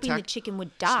was hoping the chicken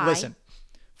would die. Listen,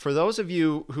 for those of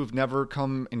you who've never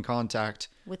come in contact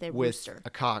with a rooster, a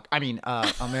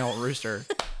male rooster,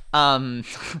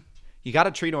 you got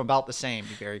to treat them about the same.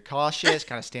 Be very cautious,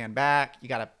 kind of stand back. You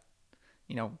got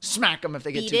to, smack them if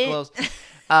they get too close.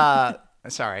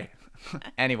 Sorry.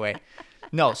 Anyway.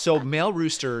 No, so male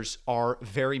roosters are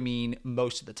very mean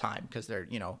most of the time because they're,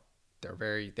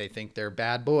 they think they're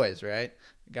bad boys, right?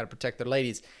 Got to protect their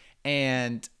ladies.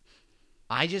 And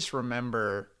I just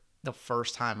remember the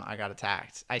first time I got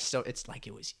attacked. It's like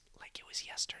it was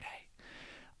yesterday.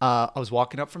 I was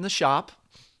walking up from the shop.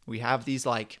 We have these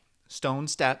like stone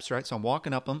steps, right? So I'm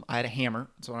walking up them. I had a hammer.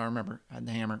 That's what I remember. I had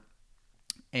the hammer.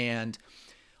 And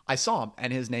I saw him,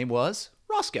 and his name was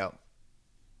Roscoe.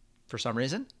 For some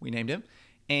reason, we named him.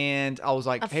 And I was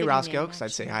like, hey, Roscoe, because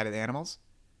I'd say hi to the animals.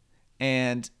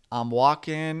 And I'm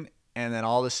walking, and then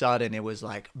all of a sudden it was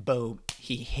like, boom,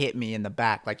 he hit me in the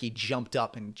back. Like he jumped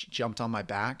up and jumped on my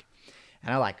back.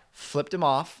 And I like flipped him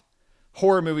off,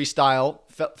 horror movie style,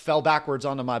 fell backwards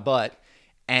onto my butt.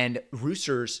 And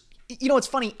roosters, you know, it's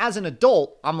funny, as an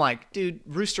adult, I'm like, dude,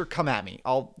 rooster, come at me.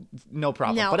 No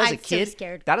problem. No, but as I'm a kid, so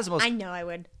scared. that is the most. I know I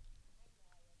would.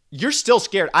 You're still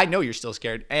scared. I know you're still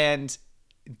scared. And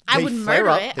I would murder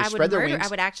it. They spread their wings. I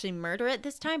would actually murder it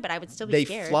this time, but I would still be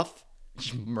scared.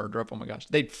 Murder up. Oh my gosh.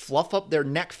 They'd fluff up their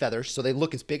neck feathers so they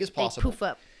look as big as possible. They poof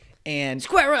up. And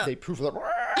square up. They poof up.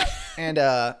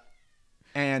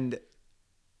 And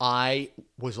I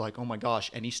was like, oh my gosh.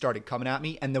 And he started coming at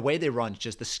me. And the way they run is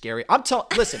just the scary.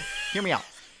 Listen, hear me out.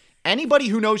 Anybody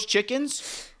who knows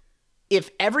chickens, if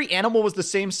every animal was the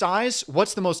same size,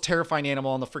 what's the most terrifying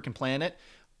animal on the freaking planet?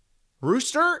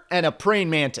 Rooster and a praying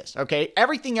mantis, okay?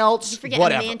 Everything else, you forget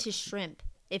whatever. A mantis shrimp.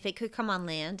 If it could come on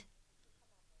land.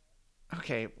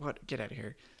 Okay, what? Get out of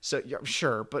here. So, yeah,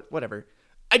 sure, but whatever.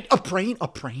 A praying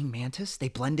mantis? They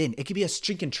blend in. It could be a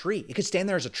stinking tree. It could stand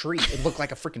there as a tree. It looked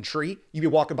like a freaking tree. You'd be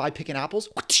walking by picking apples.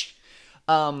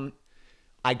 I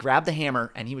grabbed the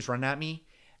hammer, and he was running at me,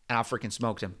 and I freaking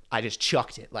smoked him. I just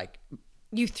chucked it, like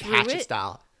you threw hatchet it?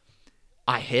 style.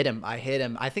 I hit him.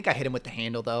 I think I hit him with the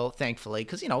handle, though, thankfully,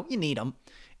 because, you know, you need them.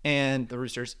 And the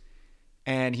roosters.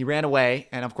 And he ran away.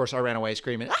 And, of course, I ran away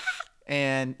screaming. Ah!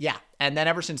 And, yeah. And then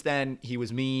ever since then, he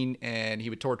was mean. And he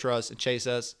would torture us and chase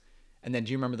us. And then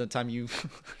do you remember the time you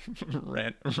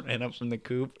ran up from the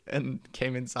coop and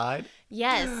came inside?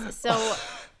 Yes. So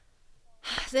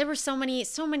there were so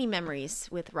many memories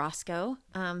with Roscoe.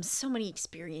 So many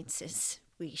experiences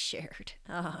we shared.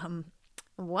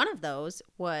 One of those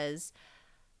was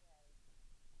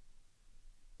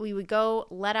we would go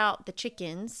let out the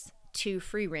chickens to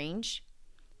free range.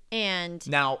 And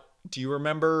now, do you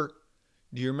remember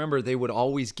they would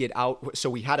always get out? So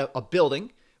we had a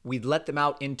building. We'd let them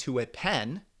out into a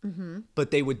pen,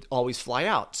 but they would always fly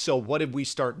out. So what did we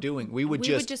start doing? We would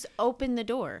just open the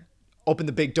door. Open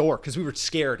the big door because we were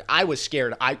scared. I was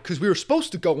scared. Because we were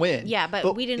supposed to go in. Yeah,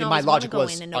 but we didn't always want to go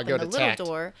in and open the attacked.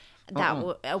 little door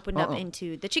that opened up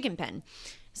into the chicken pen.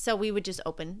 So we would just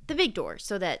open the big door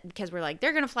because we're like,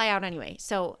 they're going to fly out anyway.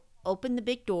 So open the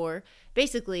big door.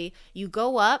 Basically, you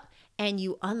go up and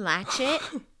you unlatch it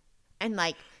and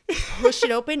like push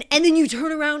it open, and then you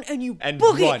turn around and you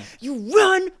book run. it. You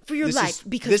run for your life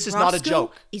because this is not a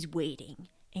joke. Is waiting,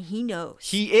 and he knows.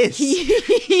 He is.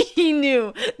 He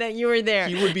knew that you were there.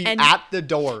 He would be at the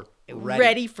door,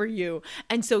 ready for you,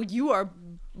 and so you are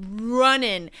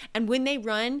running. And when they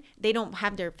run, they don't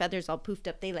have their feathers all poofed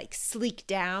up. They like sleek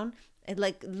down. It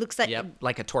like looks like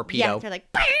like a torpedo. Yeah, they're like.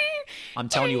 I'm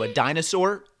telling you, a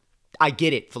dinosaur. I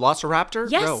get it. Velociraptor.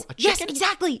 Yes. Bro, a chicken?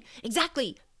 Yes.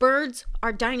 Exactly. Birds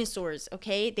are dinosaurs.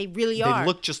 Okay, they really are. They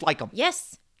look just like them.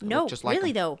 Yes. No.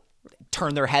 Really though.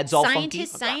 Turn their heads all funky.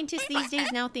 Scientists these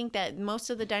days now think that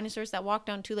most of the dinosaurs that walked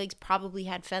on two legs probably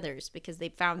had feathers because they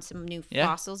found some new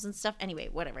fossils and stuff. Anyway,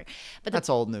 whatever. But that's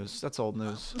old news. That's old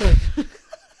news.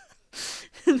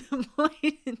 The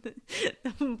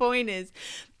point is,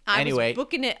 I was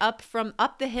booking it up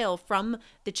the hill from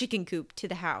the chicken coop to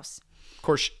the house. Of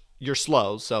course, you're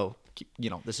slow, so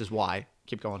this is why.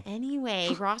 Keep going.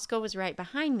 Anyway, Roscoe was right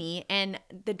behind me, and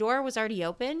the door was already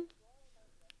open.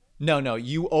 No,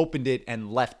 you opened it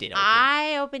and left it open.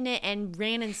 I opened it and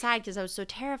ran inside because I was so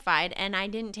terrified, and I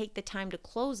didn't take the time to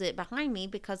close it behind me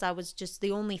because I was just,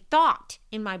 the only thought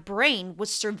in my brain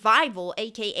was survival,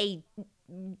 aka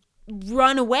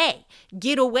run away,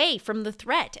 get away from the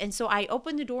threat. And so I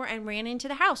opened the door and ran into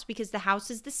the house because the house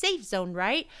is the safe zone,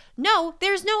 right? No,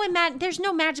 there's no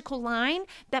magical line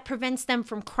that prevents them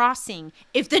from crossing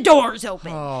if the door's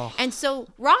open. Oh. And so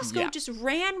Roscoe just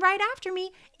ran right after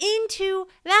me into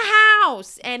the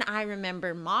house. And I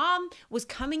remember Mom was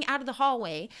coming out of the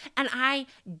hallway, and I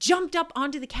jumped up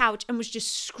onto the couch and was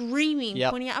just screaming,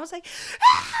 pointing out. I was like,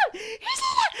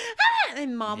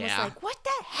 and Mom was like, what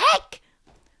the heck?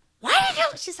 Why did you?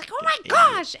 She's like, oh my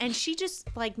gosh. And she just,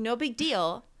 like, no big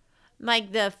deal.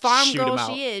 Like the farm girl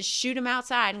she is, shoot him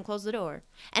outside and close the door.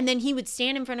 And then he would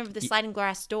stand in front of the sliding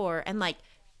glass door and, like,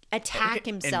 attack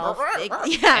himself.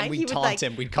 And we'd taunt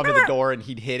him. We'd come to the door and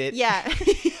he'd hit it. Yeah.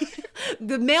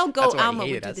 The male That's goat why I Alma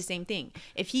hate would it. do the That's- same thing.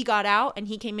 If he got out and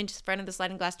he came into front of the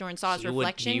sliding glass door and saw his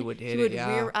reflection, he would hit he would it,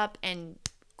 yeah. rear up and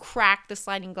crack the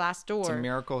sliding glass door. It's a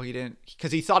miracle he didn't,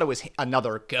 because he thought it was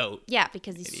another goat. Yeah,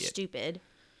 because he's Idiot. stupid.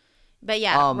 But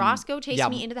yeah, Roscoe chased yeah,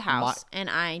 me into the house, and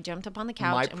I jumped up on the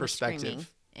couch and was screaming.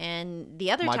 And the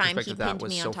other my time, he perspective of that pinned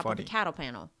was me so on top of funny. the cattle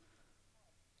panel.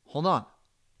 Hold on.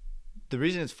 The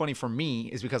reason it's funny for me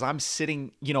is because I'm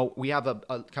sitting, we have a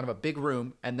kind of a big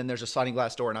room, and then there's a sliding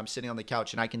glass door, and I'm sitting on the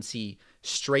couch, and I can see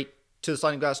straight to the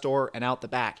sliding glass door and out the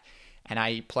back. And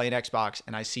I play an Xbox,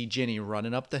 and I see Ginny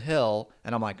running up the hill,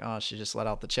 and I'm like, oh, she just let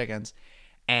out the chickens.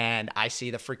 And I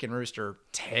see the freaking rooster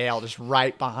tail just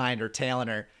right behind her, tailing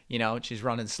her. She's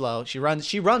running slow. She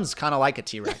runs kind of like a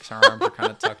T-Rex. Her arms are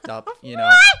kind of tucked up,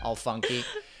 all funky.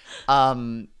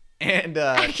 And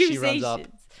she runs up,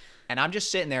 and I'm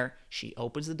just sitting there. She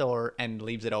opens the door and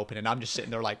leaves it open, and I'm just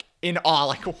sitting there like in awe,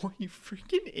 like, oh, you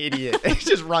freaking idiot. And she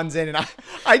just runs in, and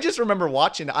I just remember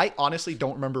watching. I honestly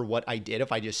don't remember what I did,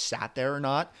 if I just sat there or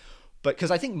not. But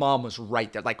because I think Mom was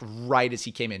right there, like right as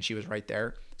he came in, she was right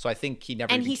there. So I think he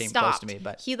never even came close to me.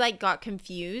 But he like got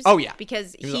confused. Oh yeah,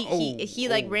 because he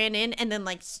ran in and then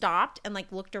like stopped and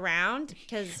like looked around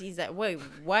because he's like, wait,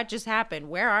 what just happened?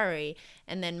 Where are we?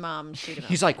 And then Mom shoot him.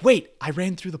 He's like, wait, I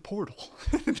ran through the portal,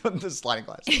 the sliding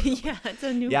glass. Yeah, it's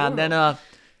a new. Yeah, portal.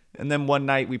 and then one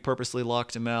night we purposely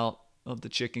locked him out of the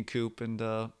chicken coop, and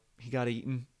he got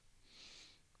eaten.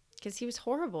 Because he was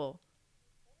horrible.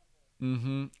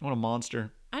 Mm-hmm. What a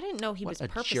monster. I didn't know he was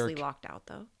purposely locked out,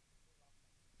 though.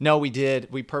 No, we did.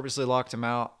 We purposely locked him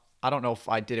out. I don't know if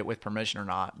I did it with permission or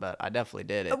not, but I definitely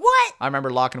did it. What? I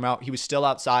remember locking him out. He was still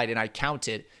outside, and I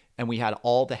counted, and we had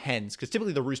all the hens. Because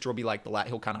typically the rooster will be like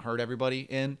he'll kind of herd everybody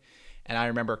in. And I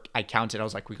remember I counted. I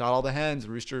was like, we got all the hens.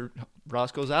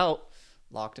 Roscoe's out.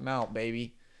 Locked him out,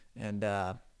 baby. And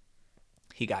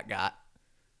he got.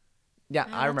 Yeah,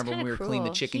 I remember when we were cleaning the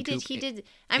chicken coop. He did.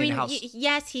 I mean,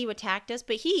 yes, he attacked us,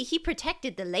 but he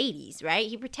protected the ladies, right?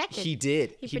 He protected. He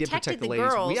did. He did protect the ladies.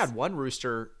 Girls. We had one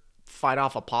rooster fight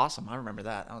off a possum. I remember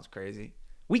that. That was crazy.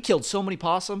 We killed so many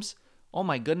possums. Oh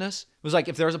my goodness! It was like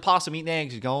if there was a possum eating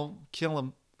eggs, you go kill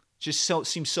him. Just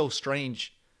seems so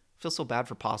strange. I feel so bad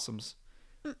for possums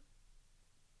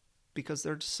because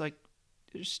they're just like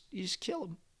you just kill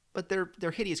them, but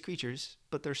they're hideous creatures,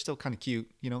 but they're still kind of cute.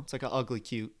 It's like an ugly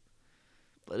cute.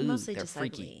 But, mostly they're just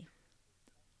freaky. ugly.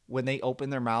 When they open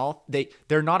their mouth,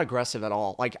 they're not aggressive at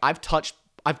all. Like I've touched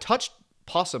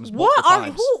possums What multiple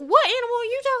times. What animal are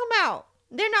you talking about?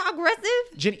 They're not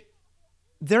aggressive? Jenny,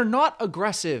 they're not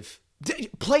aggressive.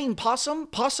 Plain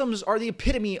possums are the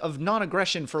epitome of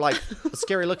non-aggression for like a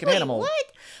scary looking animal.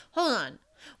 What? Hold on.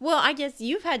 Well, I guess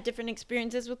you've had different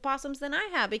experiences with possums than I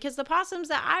have, because the possums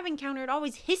that I've encountered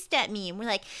always hissed at me and were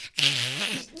like,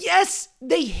 yes,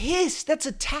 they hiss. That's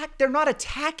attack. They're not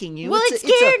attacking you. Well, it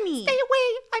scared me. Stay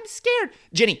away. I'm scared.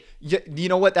 Jenny, you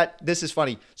know what? This is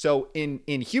funny. So in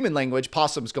human language,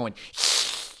 possum's going,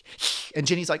 and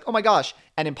Jenny's like, oh my gosh.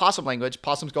 And in possum language,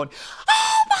 possum's going,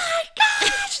 oh my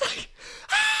gosh. Like,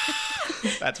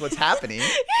 that's what's happening.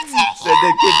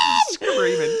 The kid's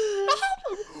screaming.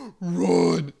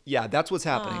 Run! Yeah, that's what's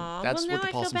happening. That's what the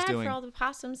possum's doing. I feel bad for all the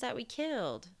possums that we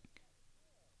killed.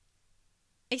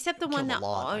 Except the one that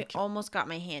almost got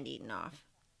my hand eaten off.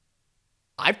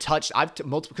 I've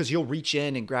multiple, because you'll reach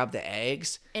in and grab the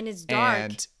eggs. And it's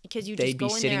dark because you just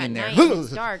go in there at night and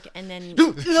it's dark, and then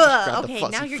okay,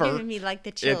 now you're giving me like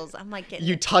the chills. I'm like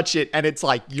getting touch it and it's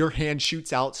like your hand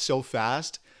shoots out so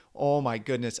fast. Oh my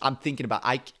goodness. I'm thinking about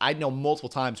I know multiple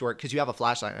times where, because you have a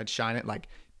flashlight, I'd shine it, like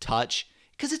touch.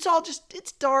 Because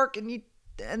it's dark, and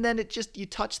then you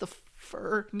touch the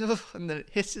fur, and then it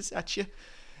hisses at you.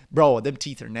 Bro, them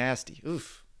teeth are nasty.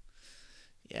 Oof.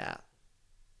 Yeah.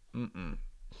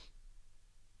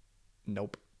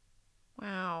 Nope.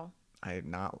 Wow. I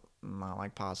not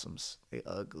like possums. They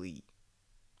ugly.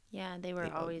 Yeah, they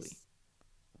were always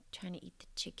trying to eat the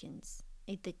chickens.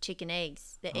 Eat the chicken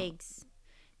eggs. The eggs.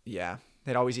 Yeah,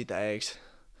 they'd always eat the eggs.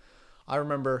 I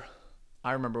remember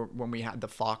when we had the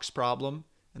fox problem.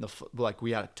 And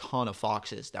we had a ton of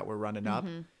foxes that were running up,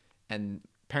 and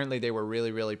apparently they were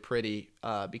really, really pretty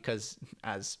because,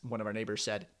 as one of our neighbors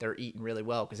said, they're eating really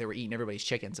well because they were eating everybody's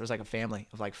chickens. There was like a family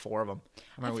of like 4 of them.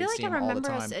 I feel like I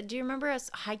remember us. Do you remember us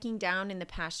hiking down in the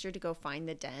pasture to go find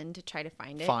the den to try to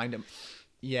find it? Find them,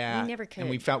 yeah. We never could.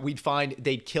 And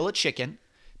they'd kill a chicken,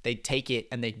 they'd take it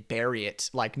and they'd bury it,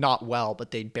 like not well,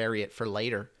 but they'd bury it for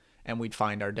later. And we'd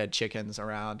find our dead chickens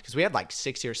around, because we had like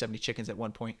 60 or 70 chickens at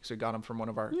one point. So we got them from one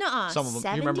of our. Some of them. 70?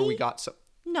 You remember we got some?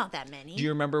 Not that many. Do you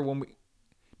remember when we?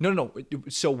 No.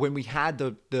 So when we had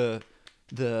the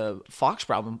the fox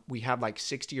problem, we had like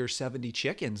 60 or 70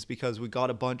 chickens because we got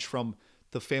a bunch from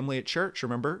the family at church.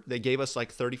 Remember? They gave us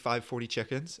like 35, 40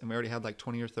 chickens, and we already had like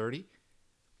 20 or 30.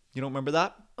 You don't remember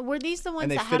that? Were these the ones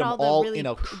And they that fit had them all the all really in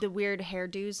a- the weird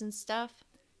hairdos and stuff?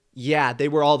 Yeah, they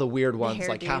were all the weird ones.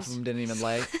 Like half hairdos. of them didn't even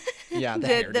lay. Yeah, the the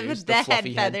hairdos, head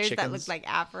fluffy head feathers that chickens. looked like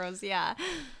afros. Yeah,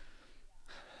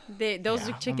 those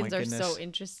Yeah, oh chickens my are so goodness.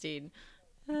 interesting.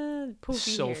 Poofy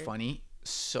So hair. funny.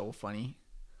 So funny.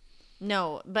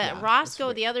 No, but Yeah, that's Roscoe,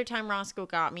 weird. the other time Roscoe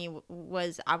got me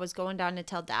was I was going down to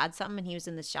tell Dad something, and he was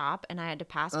in the shop, and I had to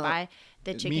pass by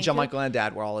the chicken Me, John, coop, Michael, and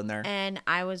Dad were all in there. and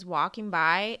I was walking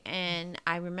by, and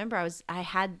I remember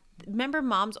remember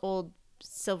Mom's old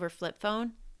silver flip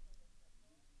phone?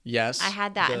 Yes. I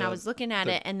had that, and I was looking at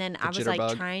it, and then I was like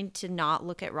jitterbug. trying to not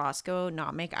look at Roscoe,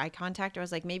 not make eye contact. I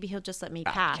was like, maybe he'll just let me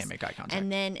Ah, pass. can't make eye contact.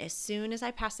 And then as soon as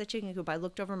I passed the chicken coop, I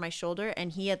looked over my shoulder,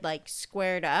 and he had like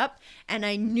squared up, and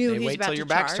I knew They he was wait about till to your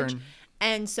back's charge. turned.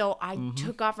 And so I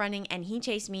took off running, and he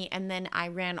chased me, and then I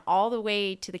ran all the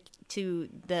way to the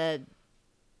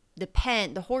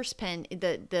pen, the horse pen,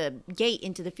 the gate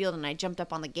into the field, and I jumped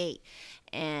up on the gate,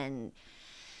 and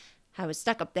I was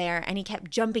stuck up there, and he kept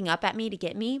jumping up at me to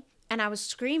get me, and I was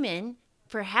screaming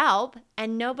for help,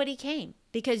 and nobody came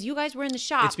because you guys were in the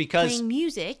shop It's because playing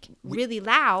music really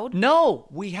loud. No,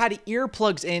 we had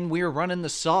earplugs in. We were running the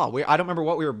saw. I don't remember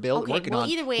what we were Okay, working well, on.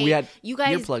 either way, we had you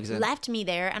guys earplugs in. left me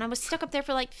there, and I was stuck up there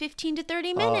for like 15 to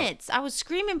 30 minutes. I was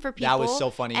screaming for people. That was so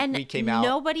funny. And We came out.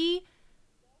 Nobody.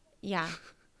 Yeah.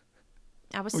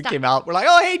 I was We stuck. came out. We're like,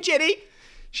 oh, hey, Jenny.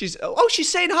 She's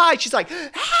saying hi. She's like,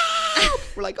 help.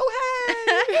 We're like,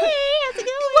 oh, hey. Hey, how's it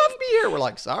You left me here. We're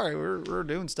like, sorry, we're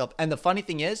doing stuff. And the funny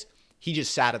thing is, he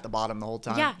just sat at the bottom the whole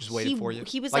time, Yeah, just waited for you.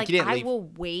 He was he like, didn't I leave. will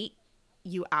wait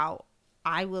you out.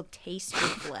 I will taste your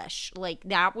flesh. Like,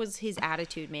 that was his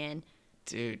attitude, man.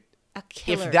 Dude, A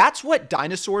killer. if that's what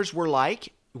dinosaurs were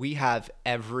like, we have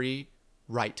every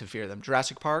right to fear them.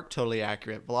 Jurassic Park, totally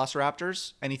accurate.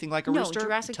 Velociraptors, anything like a no, rooster?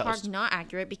 Jurassic Park, toast. not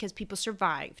accurate because people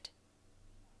survived.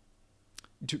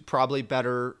 Probably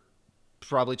better.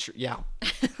 Probably true. Yeah.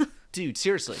 Dude,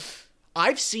 seriously.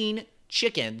 I've seen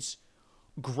chickens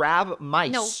grab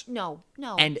mice. No.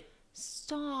 And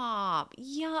Stop.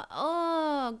 Yeah.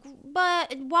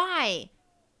 But why?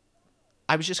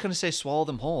 I was just going to say swallow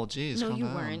them whole. Jeez. No, calm you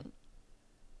down. weren't.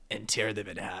 And tear them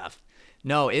in half.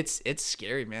 No, it's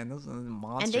scary, man. Those are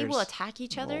monsters. And they will attack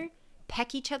each other,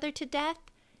 peck each other to death.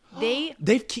 Yeah.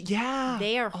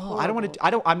 They are Oh, I don't want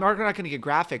horrible. to. I'm not going to get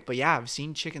graphic, but yeah, I've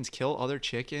seen chickens kill other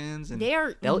chickens, and they'll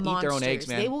eat their own eggs, monsters.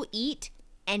 man. They will eat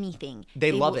anything.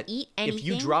 They love will it. Eat anything. If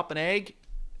you drop an egg,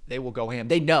 they will go ham.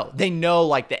 They know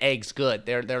like the egg's good.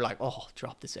 They're like, oh,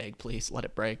 drop this egg, please, let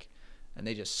it break, and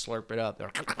they just slurp it up.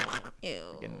 They're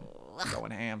Ew.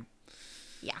 going ham.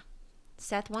 Yeah.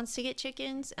 Seth wants to get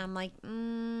chickens. I'm like, I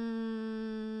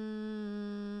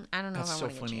don't know That's if I so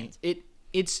want to get funny.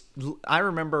 chickens. I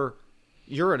remember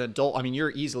you're an adult. I mean,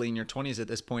 you're easily in your 20s at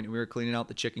this point. We were cleaning out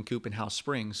the chicken coop in House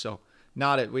Springs. So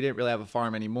we didn't really have a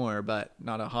farm anymore, but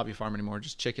not a hobby farm anymore,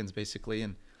 just chickens basically.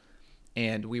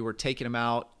 And we were taking them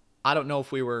out. I don't know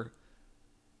if we were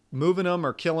moving them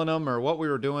or killing them or what we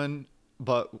were doing,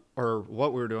 but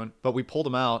we pulled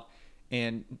them out.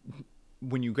 And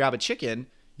when you grab a chicken,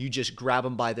 you just grab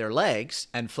them by their legs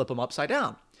and flip them upside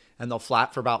down, and they'll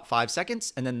flap for about 5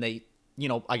 seconds. And then they,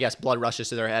 I guess blood rushes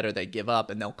to their head, or they give up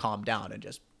and they'll calm down and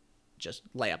just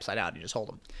lay upside down. You just hold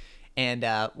them. And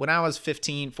when I was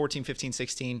 14, 15,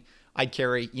 16, I'd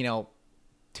carry,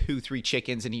 2-3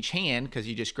 chickens in each hand, because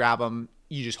you just grab them,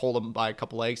 you just hold them by a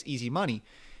couple legs, easy money.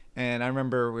 And I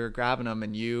remember we were grabbing them,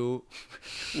 and you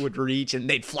would reach and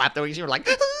they'd flap their wings. You were like,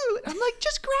 "Ooh." I'm like,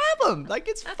 just grab them. Like,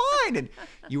 it's fine. And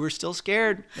you were still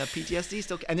scared. That PTSD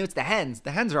still. And it's the hens.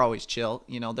 The hens are always chill.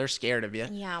 They're scared of you.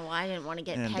 Yeah, well, I didn't want to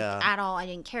get And, pecked at all. I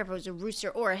didn't care if it was a rooster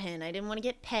or a hen. I didn't want to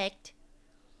get pecked.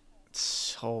 It's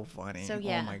so funny. So,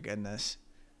 yeah. Oh my goodness.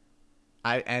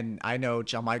 I know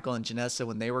John Michael and Janessa,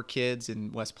 when they were kids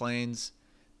in West Plains,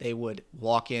 they would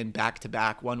walk in back to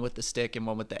back, one with the stick and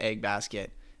one with the egg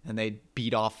basket, and they'd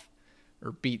beat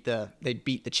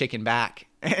the chicken back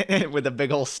with a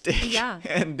big old stick. Yeah.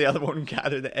 And the other one would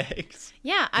gather the eggs.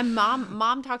 Yeah, and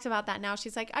mom talks about that now.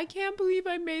 She's like, I can't believe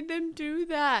I made them do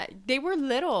that. They were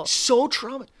little. So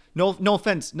traumatizing. No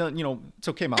offense. No, it's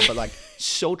okay, Mom, but like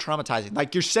so traumatizing.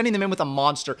 Like, you're sending them in with a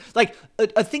monster. Like,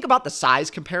 think about the size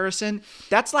comparison.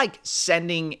 That's like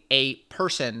sending a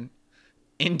person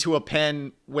into a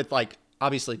pen with, like,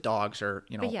 obviously dogs or,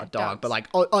 a dog, dogs. but like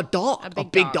a dog, a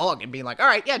big dog, and being like, all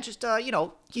right, yeah, just,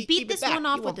 keep Beat it this back. one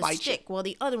off He with won't a bite you. stick while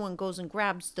the other one goes and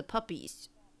grabs the puppies.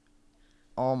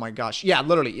 Oh my gosh. Yeah,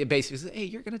 literally. It basically says, hey,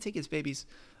 you're going to take his babies.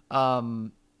 Yeah.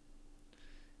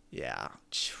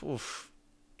 Oof.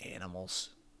 Animals.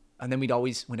 And then we'd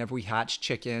always, whenever we hatched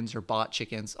chickens or bought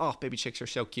chickens, oh, baby chicks are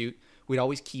so cute. We'd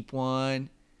always keep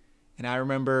one. And I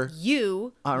remember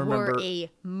were a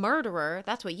murderer.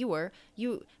 That's what you were.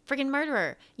 You freaking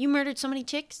murderer. You murdered so many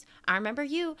chicks. I remember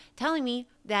you telling me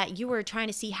that you were trying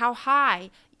to see how high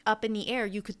up in the air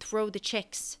you could throw the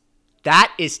chicks.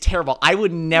 That is terrible. I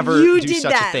would never do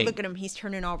such a thing. Look at him. He's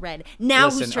turning all red.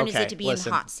 Now whose turn is it to be in the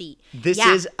hot seat? This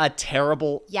is a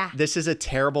terrible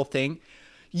thing.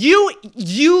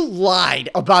 You lied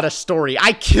about a story.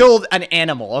 I killed an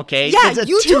animal, okay? Yeah,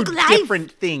 you took life.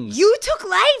 Different things. You took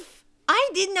life. I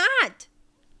did not.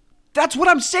 That's what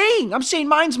I'm saying. I'm saying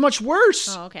mine's much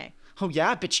worse. Oh, okay. Oh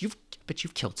yeah, but you've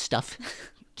killed stuff.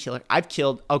 Killer. I've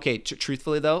killed. Okay,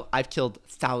 truthfully though, I've killed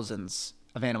thousands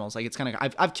of animals. Like it's kind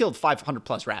of. I've killed 500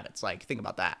 plus rabbits. Like think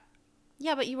about that.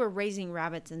 Yeah, but you were raising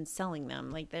rabbits and selling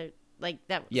them. Like that was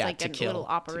like a little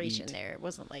operation there. It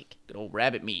wasn't like good old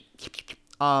rabbit meat.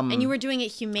 And you were doing it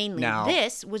humanely. Now,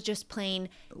 this was just plain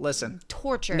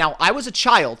torture. Now, I was a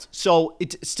child, so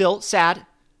it's still sad.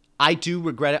 I do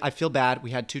regret it. I feel bad.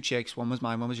 We had 2 chicks. One was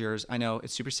mine, one was yours. I know.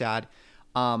 It's super sad.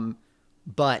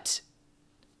 But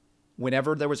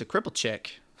whenever there was a crippled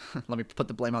chick, let me put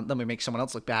the blame on, let me make someone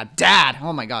else look bad. Dad!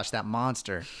 Oh my gosh, that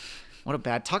monster. What a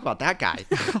bad, talk about that guy.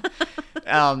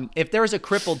 If there was a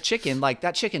crippled chicken, like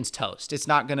that chicken's toast. It's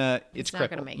not gonna, it's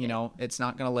crippled, gonna make you know, it's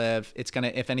not gonna live. It's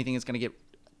gonna, if anything, it's gonna get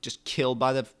just killed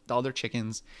by the other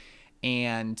chickens.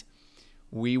 And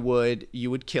you would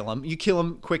kill them. You kill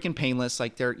them quick and painless,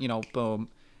 like they're, you know, boom.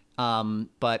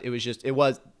 But it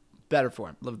was better for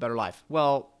him, live a better life.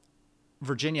 Well,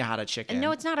 Virginia had a chicken. And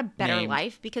no, it's not a better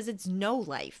life because it's no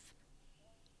life.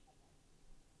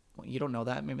 Well, you don't know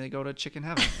that. Maybe they go to chicken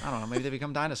heaven. I don't know. Maybe they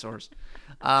become dinosaurs.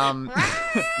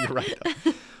 You're right,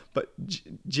 though. But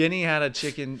Jenny had a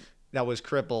chicken that was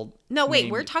crippled. No,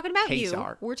 wait. We're talking about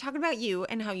Kesar. you. We're talking about you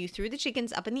and how you threw the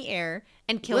chickens up in the air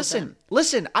and killed them.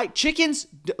 Listen.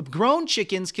 Grown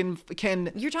chickens can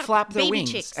flap their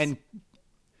wings. Chicks. And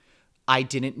I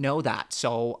didn't know that.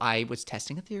 So I was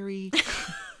testing a theory.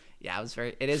 Yeah,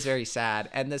 it is very sad.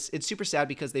 And it's super sad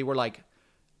because they were like,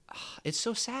 it's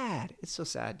so sad. It's so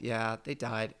sad. Yeah, they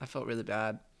died. I felt really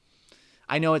bad.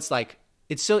 I know it's like,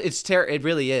 it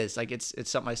really is. Like, it's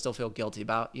something I still feel guilty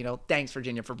about. You know, thanks,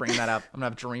 Virginia, for bringing that up. I'm going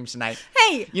to have dreams tonight.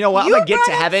 Hey, you know what? I'm going to get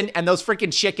to heaven, and those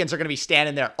freaking chickens are going to be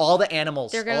standing there. All the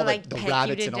animals. They're going to, like, the pet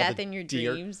rabbits you to and death in your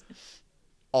deer. dreams.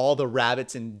 All the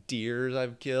rabbits and deers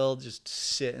I've killed just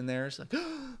sitting there. It's like,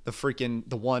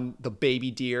 the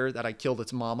baby deer that I killed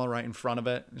its mama right in front of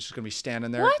it. It's just going to be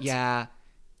standing there. What? Yeah.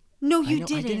 No, you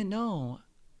didn't.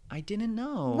 I didn't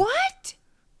know. What?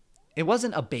 It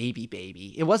wasn't a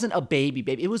baby. It wasn't a baby.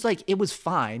 It was like, it was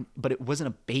fine, but it wasn't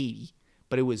a baby.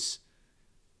 But it was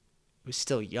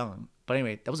still young. But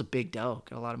anyway, that was a big doe.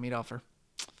 Got a lot of meat off her.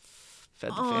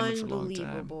 Fed the family for a long time.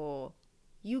 Unbelievable.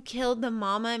 You killed the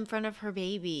mama in front of her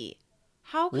baby.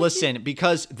 How could Listen,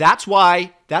 because that's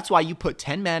why you put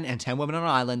 10 men and 10 women on an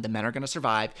island. The men are going to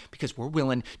survive because we're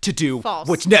willing to do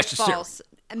what's necessary. False.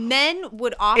 Men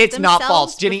would off it's themselves not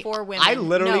false, Jenny. Before women. I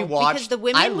literally watched. The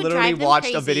women I literally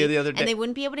watched a video the other day, and they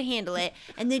wouldn't be able to handle it,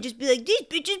 and they'd just be like, "These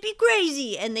bitches be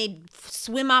crazy," and they'd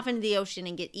swim off into the ocean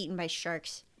and get eaten by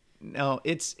sharks. No,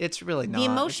 it's really not. The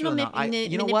emotional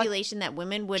manipulation what? that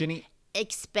women would Jenny,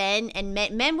 expend, and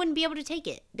men wouldn't be able to take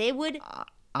it. They would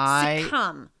succumb.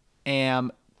 I am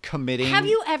committing. Have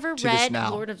you ever read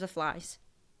Lord of the Flies?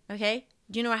 Okay,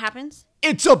 do you know what happens?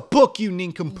 It's a book, you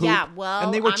nincompoop. Yeah, well,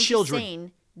 and they were I'm children. Just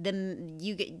saying,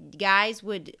 guys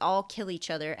would all kill each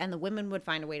other, and the women would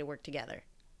find a way to work together.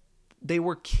 They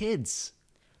were kids.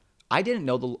 I didn't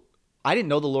know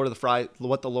the Lord of the Flies,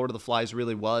 what the Lord of the Flies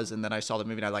really was, and then I saw the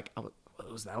movie and I like, oh,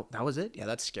 was that was it? Yeah,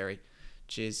 that's scary.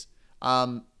 Jeez.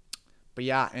 But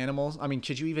yeah, animals. I mean,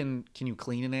 can you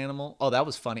clean an animal? Oh, that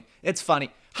was funny. It's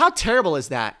funny. How terrible is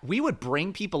that? We would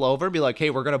bring people over and be like, hey,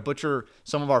 we're gonna butcher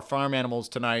some of our farm animals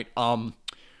tonight.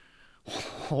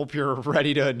 Hope you're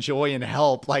ready to enjoy and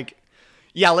help. Like,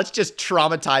 yeah, let's just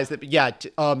traumatize them. Yeah,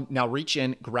 now reach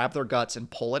in, grab their guts, and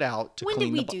pull it out to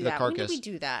clean the carcass. When did we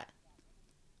do that?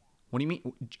 What do you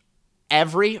mean?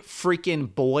 Every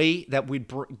freaking boy that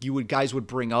guys would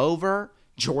bring over.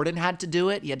 Jordan had to do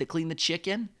it. He had to clean the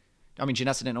chicken. I mean,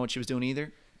 Janessa didn't know what she was doing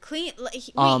either.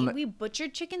 We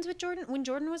butchered chickens with Jordan when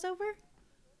Jordan was over?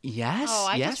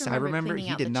 Yes, I remember.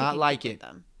 He did not like it.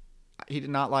 He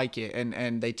did not like it,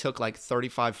 and they took like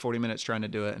 35, 40 minutes trying to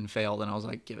do it and failed, and I was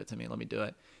like, give it to me, let me do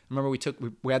it. Remember we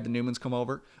had the Newmans come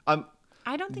over. I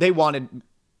don't think they wanted.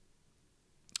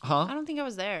 Huh? I don't think I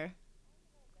was there.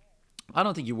 I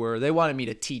don't think you were. They wanted me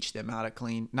to teach them how to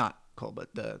clean, not Cole,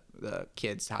 but the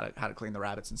kids how to clean the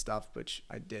rabbits and stuff, which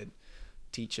I did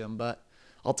teach them. But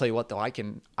I'll tell you what, though, I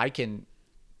can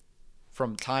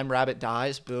from time rabbit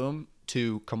dies, boom,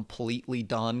 to completely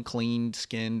done, cleaned,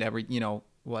 skinned,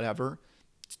 whatever.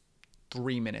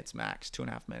 3 minutes max,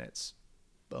 2.5 minutes,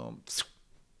 boom.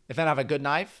 If I have a good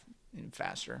knife, even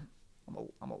faster. I'm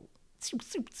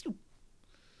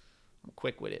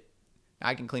quick with it.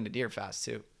 I can clean a deer fast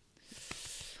too.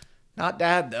 Not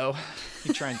Dad though.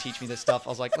 He tried and teach me this stuff. I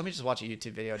was like, let me just watch a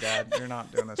YouTube video, Dad. You're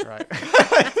not doing this right.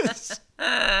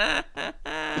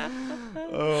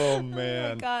 Oh man.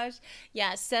 Oh my gosh.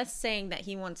 Yeah, Seth's saying that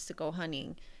he wants to go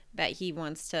hunting. That he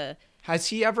wants to. Has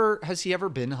he ever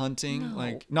been hunting? No.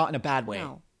 Like not in a bad way.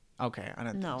 No. Okay, I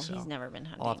don't think so. No, he's never been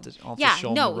hunting. I'll have to show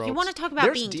him the ropes. You want to talk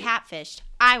about being catfished?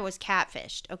 I was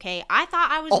catfished. Okay, I thought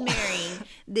I was marrying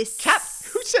this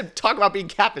Who said talk about being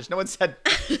catfished? No one said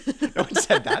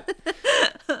that.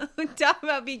 Talk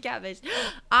about being catfished.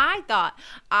 I thought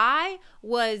I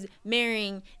was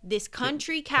marrying this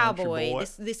country cowboy,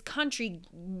 this country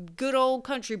good old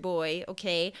country boy.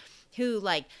 Okay, who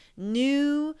like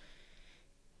knew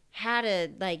how to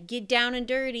like get down and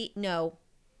dirty. No.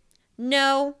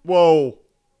 Whoa.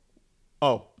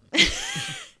 Oh.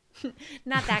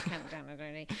 Not that kind of down and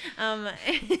dirty.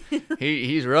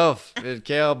 He's rough. It's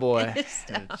cowboy. It's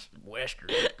Western.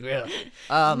 Yeah.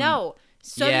 No.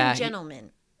 Southern gentleman.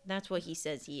 That's what he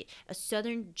says. A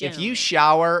Southern gentleman.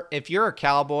 If you're a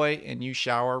cowboy and you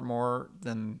shower more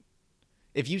than,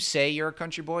 if you say you're a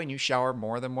country boy and you shower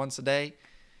more than once a day,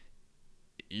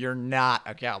 you're not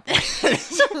a cowboy.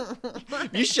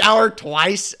 You shower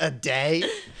twice a day.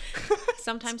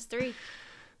 Sometimes 3.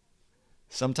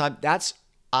 Sometimes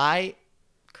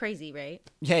crazy, right?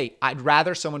 Hey, I'd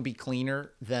rather someone be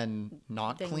cleaner than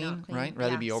not clean, right?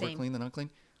 Rather be over clean than unclean.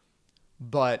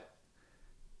 But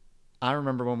I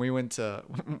remember when we went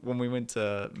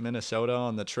to Minnesota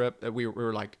on the trip, we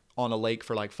were like on a lake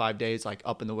for like 5 days, like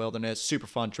up in the wilderness, super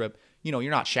fun trip. You know,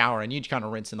 you're not showering, you kind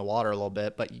of rinse in the water a little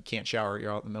bit, but you can't shower.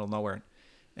 You're out in the middle of nowhere.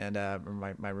 And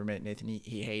my roommate Nathan,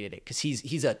 he hated it because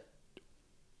he's a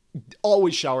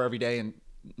always shower every day and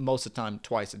most of the time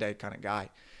twice a day kind of guy.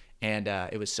 And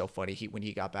it was so funny. When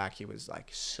he got back, he was like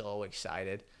so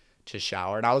excited to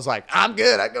shower, and I was like, I'm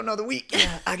good. I go another week.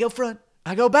 Yeah, I go front.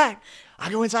 I go back. I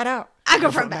go inside out. I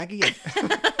go front back again.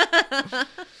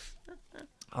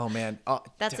 Oh man,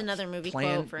 that's another movie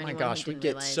quote for anyone. My gosh, we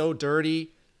get so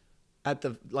dirty at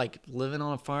the living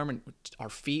on a farm, and our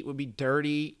feet would be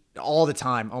dirty all the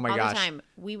time. Oh my gosh, all the time.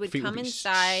 We would come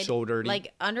inside so dirty,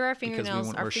 like under our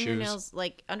fingernails,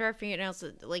 like under our fingernails,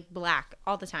 like black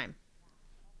all the time.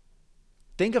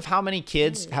 Think of how many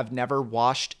kids have never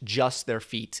washed just their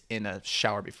feet in a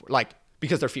shower before, like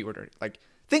because their feet were dirty. Like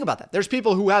think about that. There's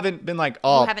people who haven't been like,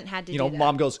 who haven't had to.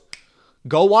 Mom goes,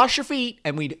 go wash your feet,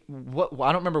 and I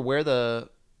don't remember where the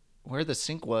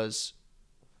sink was.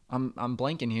 I'm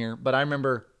blanking here, but I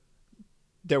remember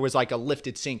there was like a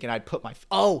lifted sink, and I'd put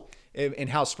in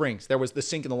House Springs there was the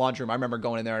sink in the laundry room. I remember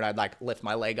going in there and I'd like lift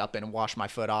my leg up and wash my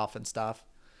foot off and stuff.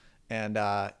 And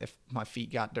if my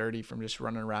feet got dirty from just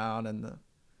running around in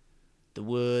the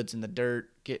woods and the dirt,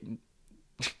 getting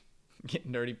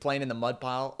dirty, playing in the mud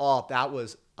pile. Oh, that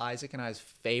was Isaac and I's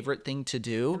favorite thing to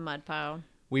do. The mud pile.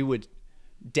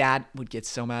 Dad would get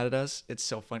so mad at us. It's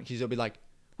so funny. He'd be like,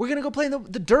 we're going to go play in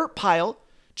the dirt pile.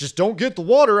 Just don't get the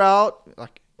water out.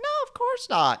 Like, no, of course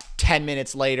not. 10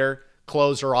 minutes later,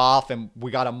 clothes are off and we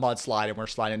got a mudslide and we're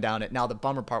sliding down it. Now, the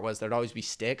bummer part was there'd always be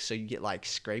sticks, so you get like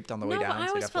scraped on the way down. I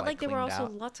always felt like there were also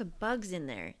lots of bugs in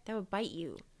there that would bite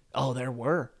you. Oh, there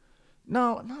were.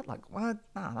 No, not like what?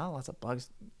 No, not lots of bugs.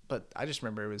 But I just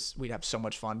remember we'd have so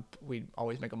much fun. We'd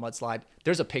always make a mudslide.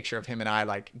 There's a picture of him and I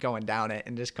like going down it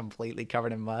and just completely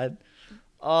covered in mud.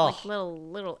 Oh, like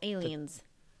little aliens.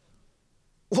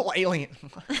 Little alien.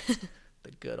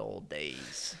 The good old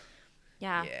days.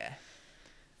 Yeah.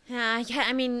 Yeah.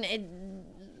 I mean,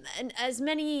 as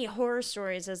many horror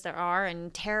stories as there are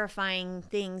and terrifying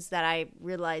things that I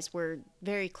realized were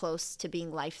very close to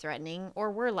being life-threatening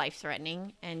or were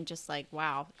life-threatening, and just like,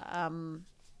 wow.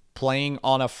 Playing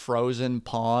on a frozen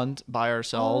pond by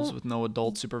ourselves with no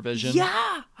adult supervision.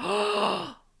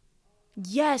 Yeah.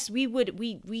 Yes, we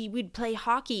would play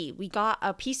hockey. We got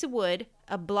a piece of wood,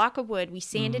 a block of wood, we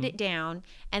sanded it down,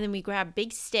 and then we grabbed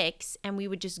big sticks and we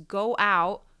would just go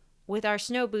out with our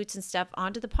snow boots and stuff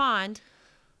onto the pond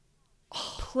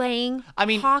playing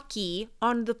hockey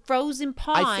on the frozen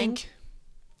pond.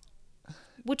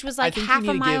 Which was like half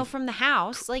a mile from the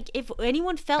house. Like if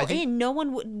anyone fell in,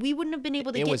 we wouldn't have been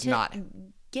able to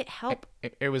get help.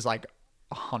 It was like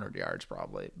 100 yards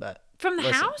probably, but from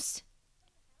the house?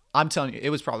 I'm telling you, it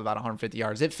was probably about 150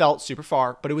 yards. It felt super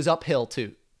far, but it was uphill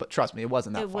too. But trust me, it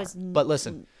wasn't that far. But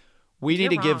listen, we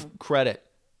need to give credit.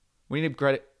 We need to give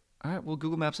credit. All right, we'll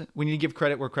Google Maps it. We need to give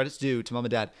credit where credit's due to mom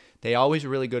and dad. They always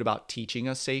were really good about teaching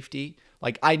us safety.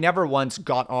 Like, I never once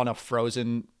got on a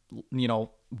frozen,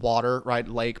 water, right?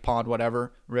 Lake, pond,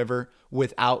 whatever, river,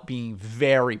 without being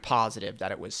very positive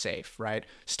that it was safe, right?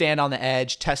 Stand on the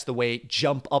edge, test the weight,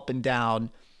 jump up and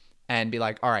down, and be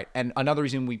like, all right. And another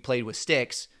reason we played with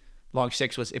sticks, long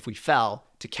sticks, was if we fell,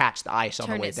 to catch the ice on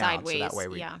the way down. Sideways, so that way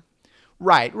we, yeah.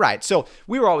 Right. So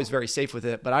we were always very safe with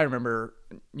it. But I remember,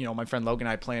 my friend Logan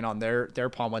and I playing on their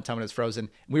pond one time when it was frozen.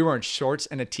 We were in shorts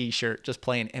and a t-shirt just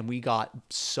playing, and we got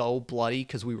so bloody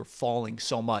because we were falling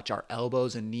so much. Our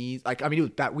elbows and knees, it was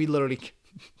bad. We literally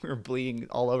we were bleeding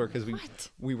all over because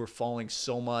we were falling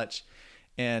so much.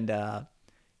 And that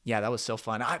was so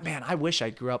fun. I wish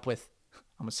I grew up with. I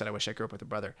almost said I wish I grew up with a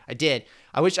brother. I did.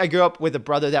 I wish I grew up with a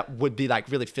brother that would be like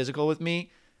really physical with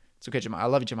me. It's okay, Jemichael. I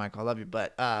love you, Jemichael. I love you,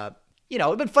 but.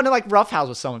 It'd been fun to like roughhouse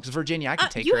with someone because Virginia, I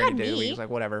could take her any day. We was like,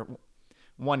 whatever,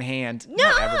 one hand.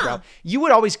 No, you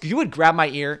would grab my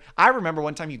ear. I remember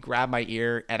one time you grabbed my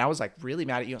ear and I was like really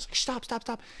mad at you. I was like, stop,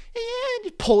 and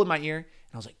you pull in my ear. And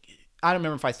I was like, I don't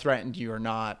remember if I threatened you or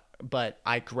not, but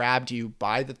I grabbed you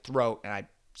by the throat and I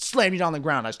slammed you down on the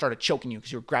ground. I started choking you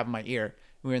because you were grabbing my ear.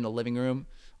 We were in the living room.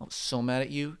 I was so mad at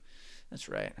you. That's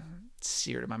right. It's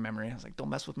seared in my memory. I was like, don't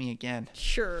mess with me again.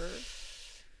 Sure.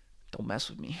 Don't mess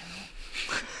with me.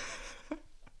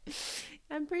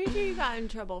 I'm pretty sure you got in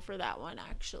trouble for that one,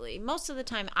 actually. Most of the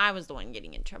time, I was the one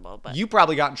getting in trouble. But you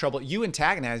probably got in trouble. You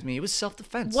antagonized me. It was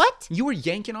self-defense. What? You were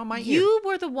yanking on my ear. You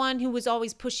were the one who was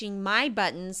always pushing my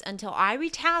buttons until I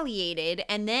retaliated,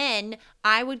 and then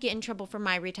I would get in trouble for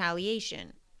my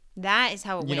retaliation. That is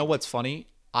how it went. You know what's funny?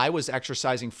 I was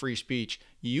exercising free speech.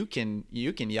 You can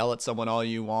yell at someone all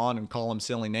you want and call them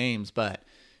silly names, but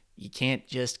you can't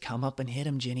just come up and hit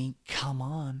them, Jenny. Come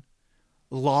on.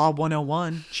 Law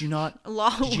 101. Do not.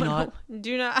 Law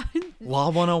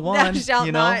 101. Thou shalt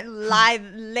not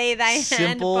lay thy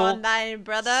hand upon thy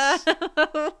brother.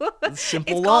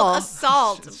 Simple it's law. Called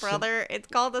assault, brother. It's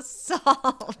called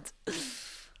assault.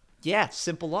 Yeah,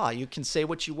 simple law. You can say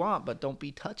what you want, but don't be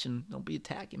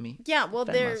attacking me. Yeah, well,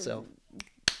 they're myself.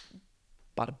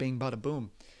 Bada bing, bada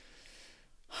boom.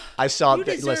 I saw. You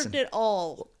deserved it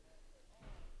all.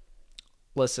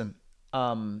 Listen,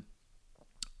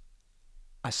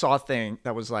 I saw a thing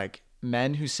that was like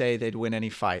men who say they'd win any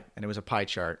fight, and it was a pie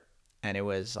chart, and it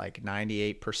was like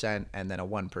 98% and then a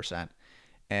 1%.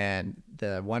 And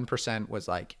the 1% was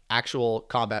like actual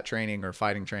combat training or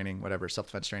fighting training, whatever,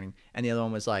 self-defense training. And the other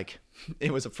one was like,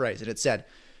 it was a phrase, and it said,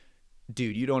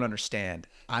 dude, you don't understand.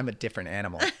 I'm a different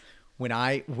animal. When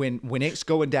it's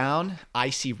going down,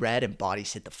 I see red and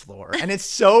bodies hit the floor. And it's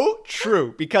so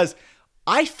true because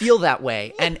I feel that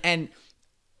way. And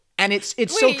it's Wait,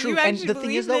 so true. You and the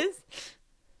thing is, though, this?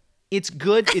 it's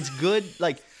good.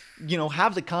 Like,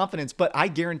 have the confidence. But I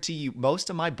guarantee you,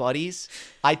 most of my buddies,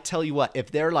 I tell you what,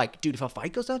 if they're like, dude, if a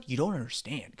fight goes down, you don't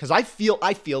understand. Because I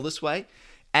feel this way.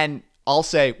 And I'll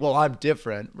say, well, I'm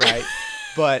different, right?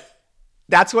 But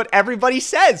that's what everybody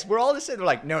says. We're all the same. They're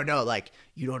like, no, like,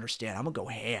 you don't understand. I'm going to go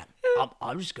ham.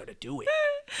 I'm just going to do it.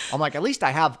 I'm like, at least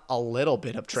I have a little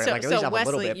bit of training. Like, at least I have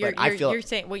Wesley, a little bit. But I feel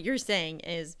what you're saying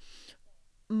is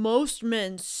most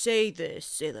men say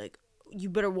like, you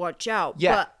better watch out.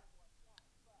 Yeah. But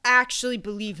actually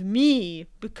believe me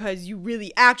because you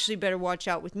really actually better watch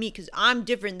out with me because I'm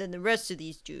different than the rest of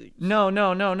these dudes.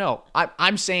 No.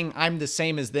 I'm saying I'm the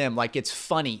same as them. Like, it's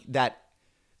funny that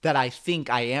I think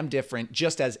I am different,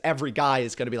 just as every guy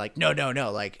is going to be like, no,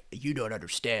 like, you don't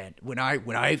understand. When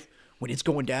it's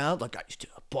going down, like,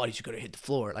 bodies are going to hit the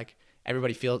floor. Like,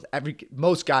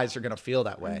 most guys are going to feel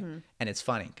that way. Mm-hmm. And it's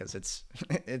funny because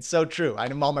it's so true. I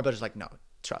know all my brothers like, no,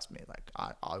 trust me. Like,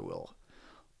 I will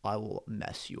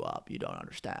mess you up. You don't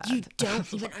understand. You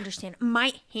don't even understand.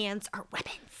 My hands are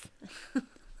weapons.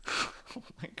 Oh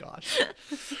my gosh.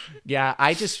 Yeah,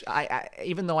 I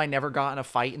even though I never got in a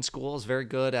fight in school, I was very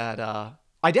good at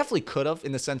I definitely could have,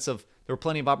 in the sense of there were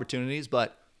plenty of opportunities,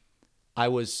 but I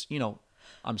was,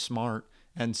 I'm smart.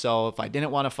 And so if I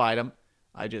didn't want to fight them,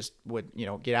 I just would,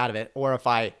 get out of it. Or if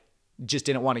I just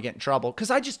didn't want to get in trouble,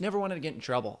 because I just never wanted to get in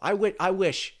trouble. I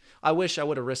wish I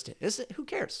would have risked it. Who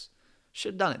cares?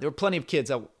 Should have done it. There were plenty of kids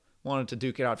that wanted to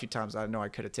duke it out a few times that I know I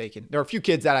could have taken. There were a few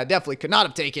kids that I definitely could not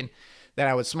have taken, that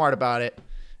I was smart about it.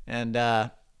 And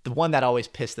the one that always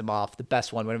pissed them off, the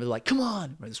best one, when it was like, come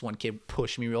on. Where this one kid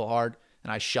pushed me real hard,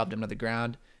 and I shoved him to the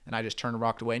ground, and I just turned and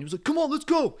walked away, and he was like, come on, let's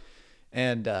go.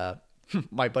 And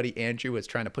my buddy Andrew was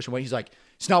trying to push him away. He's like,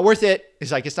 it's not worth it.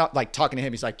 He's like, it's not like talking to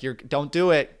him. He's like, don't do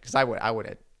it. Cause I would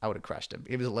have crushed him.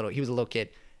 He was a little kid.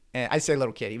 And I say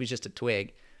little kid, he was just a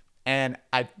twig. And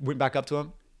I went back up to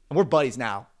him and we're buddies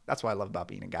now. That's what I love about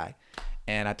being a guy.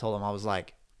 And I told him, I was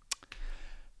like,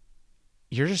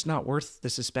 you're just not worth the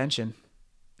suspension.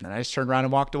 And I just turned around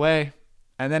and walked away.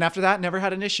 And then after that, never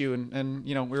had an issue. And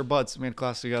we were buds. We had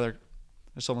class together.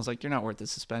 And someone's like, you're not worth the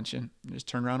suspension. And just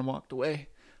turned around and walked away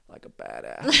like a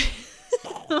badass.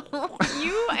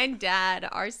 You and Dad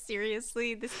are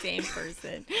seriously the same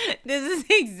person. This is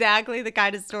exactly the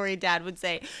kind of story Dad would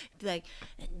say. He'd be like,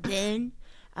 and then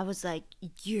I was like,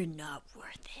 you're not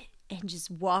worth it. And just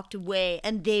walked away.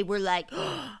 And they were like,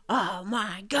 oh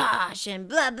my gosh. And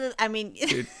blah, blah. I mean,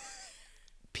 dude,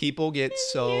 people get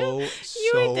so you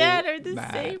and Dad are the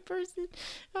mad. Same person.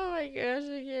 Oh my gosh. I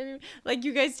can't even. Like,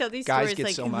 you guys tell these Guys stories get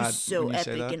like, so it mad was so when you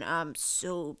say epic that. and I'm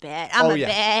so bad. I'm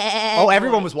bad. Oh,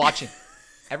 everyone boy. was watching.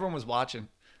 Everyone was watching.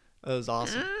 It was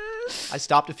awesome. I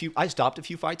stopped a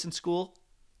few fights in school.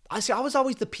 I was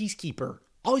always the peacekeeper.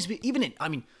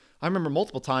 I remember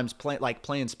multiple times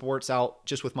playing sports out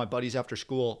just with my buddies after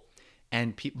school,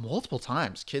 and multiple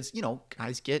times kids,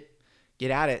 guys get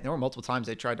at it. And there were multiple times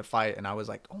they tried to fight, and I was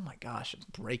like, oh my gosh,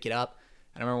 break it up.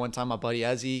 And I remember one time my buddy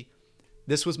Ezzy,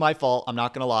 this was my fault. I'm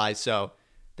not gonna lie. So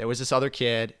there was this other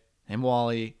kid named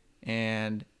Wally,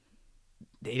 and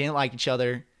they didn't like each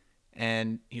other.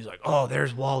 And he was like, oh,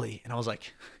 there's Wally. And I was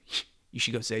like, you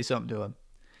should go say something to him. And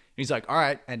he's like, all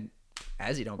right. And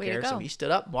Ezzy don't care. So he stood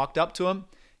up, walked up to him,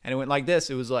 and it went like this.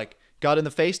 It was like, got in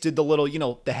the face, did the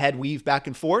little, the head weave back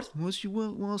and forth. You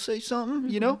want to say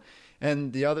something,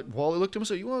 And the other, Wally looked at him and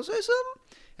said, you want to say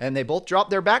something? And they both dropped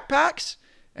their backpacks.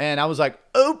 And I was like,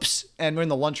 oops. And we're in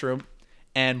the lunchroom.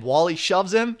 And Wally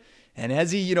shoves him. And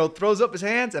Ezzy, throws up his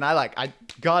hands. And I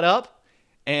got up.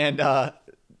 And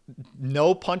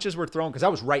no punches were thrown because I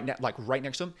was right next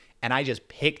to him. And I just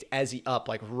picked Ezzy up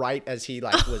right as he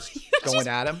was going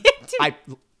at him.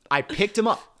 I picked him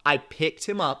up.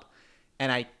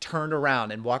 And I turned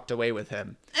around and walked away with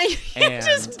him. And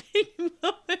just picked him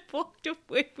up and walked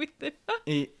away with him.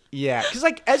 Yeah, because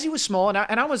Ezzy was small, and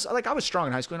I was strong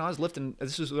in high school, and I was lifting.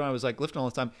 This was when I was lifting all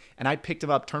the time, and I picked him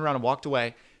up, turned around, and walked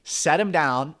away, sat him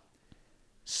down.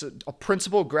 So a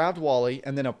principal grabbed Wally,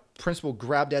 and then a principal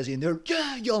grabbed Ezzy, and they're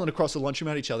yelling across the lunchroom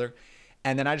at each other.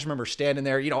 And then I just remember standing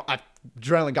there,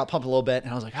 adrenaline got pumped a little bit,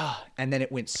 and I was like, and then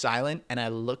it went silent, and I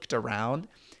looked around,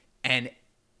 and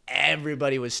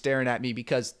everybody was staring at me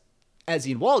because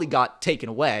Ezzy and Wally got taken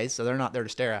away, so they're not there to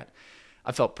stare at.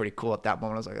 I felt pretty cool at that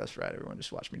moment. I was like, that's right, everyone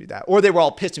just watched me do that. Or they were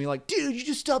all pissed at me like, dude, you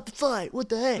just stopped the fight. What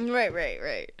the heck?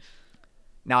 Right.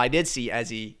 Now, I did see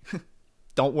Ezzy.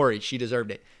 Don't worry, she deserved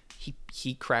it.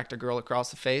 He cracked a girl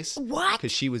across the face. What?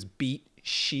 Because she was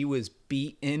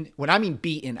beaten. When I mean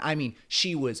beaten, I mean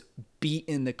she was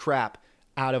beating the crap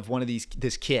out of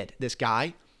this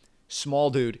guy.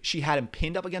 Small dude. She had him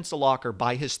pinned up against the locker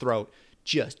by his throat,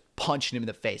 just punching him in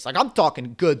the face. I'm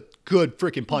talking good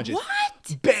freaking punches.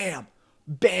 What? Bam.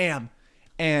 Bam.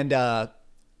 And I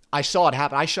saw it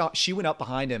happen. She went up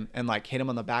behind him and hit him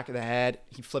on the back of the head.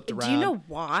 He flipped around. Do you know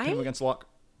why? Hit him against the locker.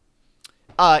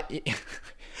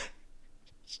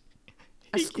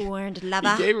 A scorned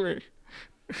lover.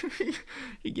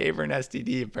 He gave her an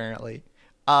STD apparently.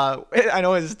 I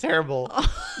know it's terrible,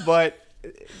 but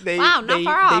they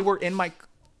were in my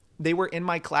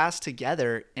class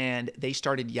together, and they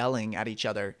started yelling at each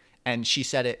other. And she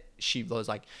said it. She was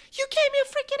like, "You gave me a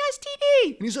freaking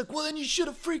STD," and he's like, "Well, then you should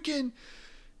have freaking."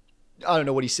 I don't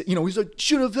know what he said. He's like,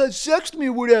 should have had sex with me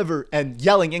or whatever. And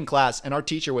yelling in class. And our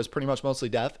teacher was pretty much mostly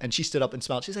deaf. And she stood up and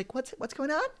smiled. She's like, what's going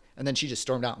on? And then she just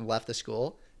stormed out and left the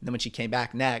school. And then when she came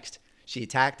back next, she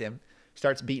attacked him,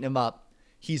 starts beating him up.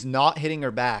 He's not hitting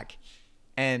her back.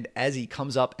 And Ezzy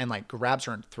comes up and grabs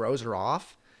her and throws her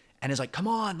off. And is like, come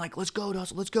on, let's go,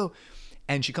 Dawson, let's go.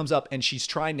 And she comes up and she's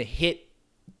trying to hit,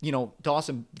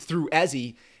 Dawson through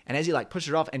Ezzy. And Ezzy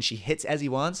pushes her off and she hits Ezzy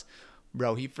once.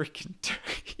 Bro, he freaking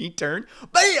he turned,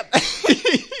 bam!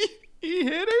 He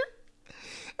hit her,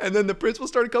 and then the principal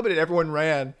started coming, and everyone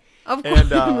ran. Of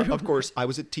course, I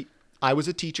was a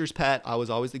teacher's pet. I was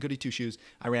always the goody two shoes.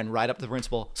 I ran right up to the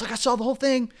principal. It's I saw the whole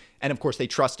thing, and of course they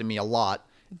trusted me a lot.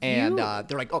 And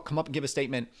they're like, "Oh, come up and give a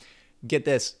statement." Get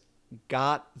this,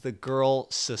 got the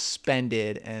girl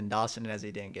suspended, and Dawson and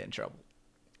Ezzy didn't get in trouble.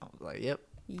 I was like, "Yep."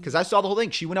 Because I saw the whole thing.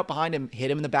 She went up behind him, hit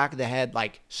him in the back of the head,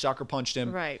 sucker punched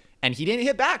him. Right. And he didn't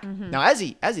hit back. Mm-hmm. Now,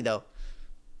 Ezzy though,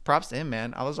 props to him,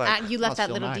 man. I was like, you left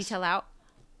that little detail out?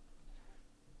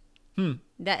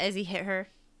 That Ezzy hit her?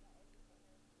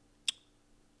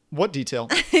 What detail?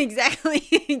 Exactly.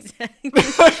 What are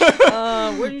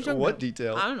you talking about? What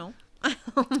detail? I don't know.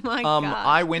 Oh my God.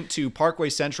 I went to Parkway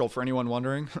Central, for anyone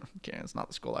wondering. Okay, it's not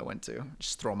the school I went to.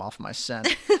 Just throw them off my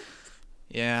scent.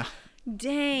 Yeah.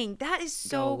 Dang, that is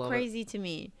so crazy to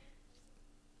me.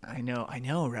 I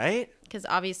know, right? Because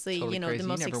obviously, Totally the crazy. You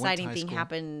most never went to exciting high thing school.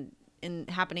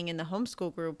 happening in the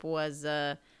homeschool group was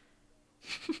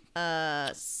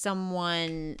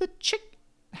someone The chick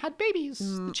had babies.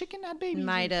 The chicken had babies.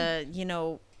 might have,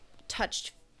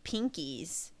 touched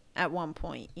pinkies at one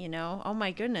point, Oh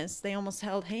my goodness, they almost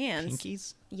held hands.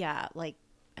 Pinkies? Yeah, like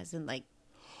as in like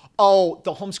Oh,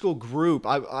 the homeschool group.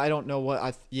 I don't know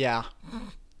what yeah.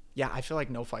 Yeah, I feel like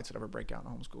no fights would ever break out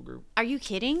in the homeschool group. Are you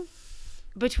kidding?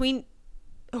 Between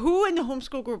who in the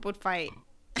homeschool group would fight?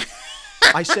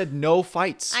 I said no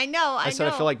fights. I know. I said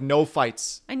I feel like no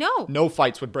fights. I know. No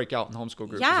fights would break out in the homeschool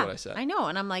group is what I said. I know.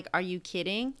 And I'm like, are you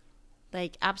kidding?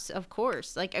 Like, of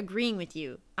course. Like, agreeing with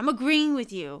you. I'm agreeing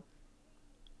with you.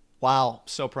 Wow,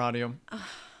 so proud of you.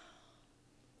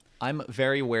 I'm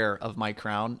very aware of my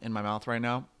crown in my mouth right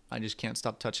now. I just can't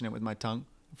stop touching it with my tongue.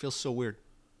 It feels so weird.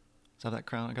 Is that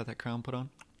crown? I got that crown put on.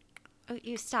 Oh,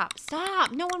 you stop.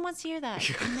 No one wants to hear that.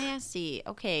 You're nasty.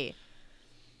 Okay.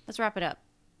 Let's wrap it up.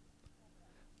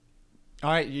 All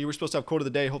right, you were supposed to have quote of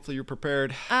the day. Hopefully you're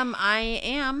prepared. I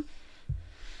am.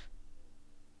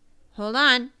 Hold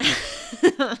on.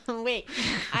 Wait.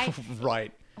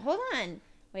 Right. Hold on.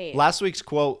 Wait. Last week's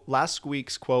quote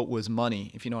was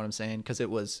money, if you know what I'm saying, because it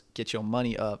was get your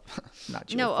money up,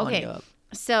 not your money up.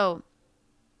 So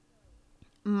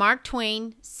Mark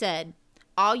Twain said,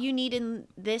 all you need in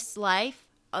this life,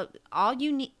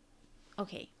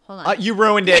 okay, hold on. You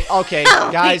ruined it. Okay,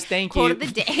 guys, thank you. Quote of the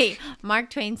day.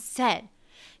 Mark Twain said,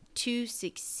 to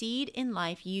succeed in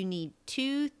life, you need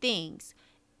two things,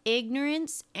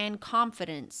 ignorance and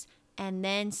confidence, and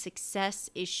then success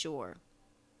is sure.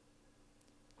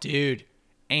 Dude,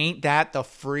 ain't that the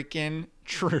freaking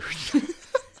truth?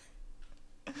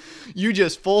 You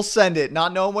just full send it,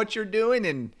 not knowing what you're doing,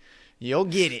 and you'll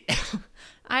get it.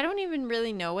 I don't even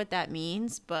really know what that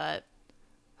means, but...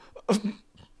 I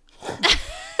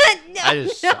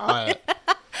just saw it.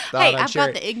 Hey, I've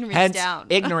got the ignorance down.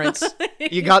 Ignorance.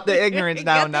 You got the ignorance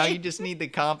down. Now you just need the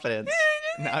confidence.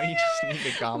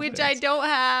 Which I don't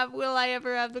have. Will I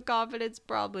ever have the confidence?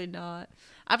 Probably not.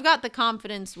 I've got the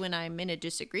confidence when I'm in a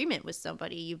disagreement with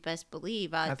somebody. You best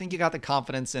believe. I think you got the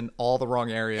confidence in all the wrong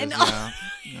areas. No.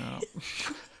 Yes.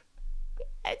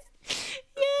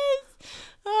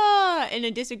 In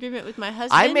a disagreement with my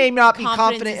husband. I may not be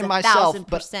confident in myself,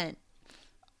 1,000%.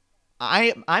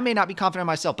 but I may not be confident in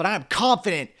myself, but I am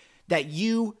confident that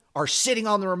you are sitting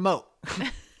on the remote.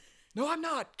 No, I'm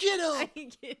not. Get up.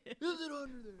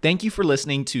 Thank you for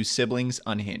listening to Siblings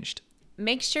Unhinged.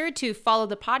 Make sure to follow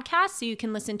the podcast so you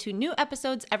can listen to new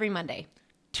episodes every Monday.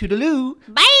 Toodaloo.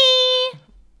 Bye.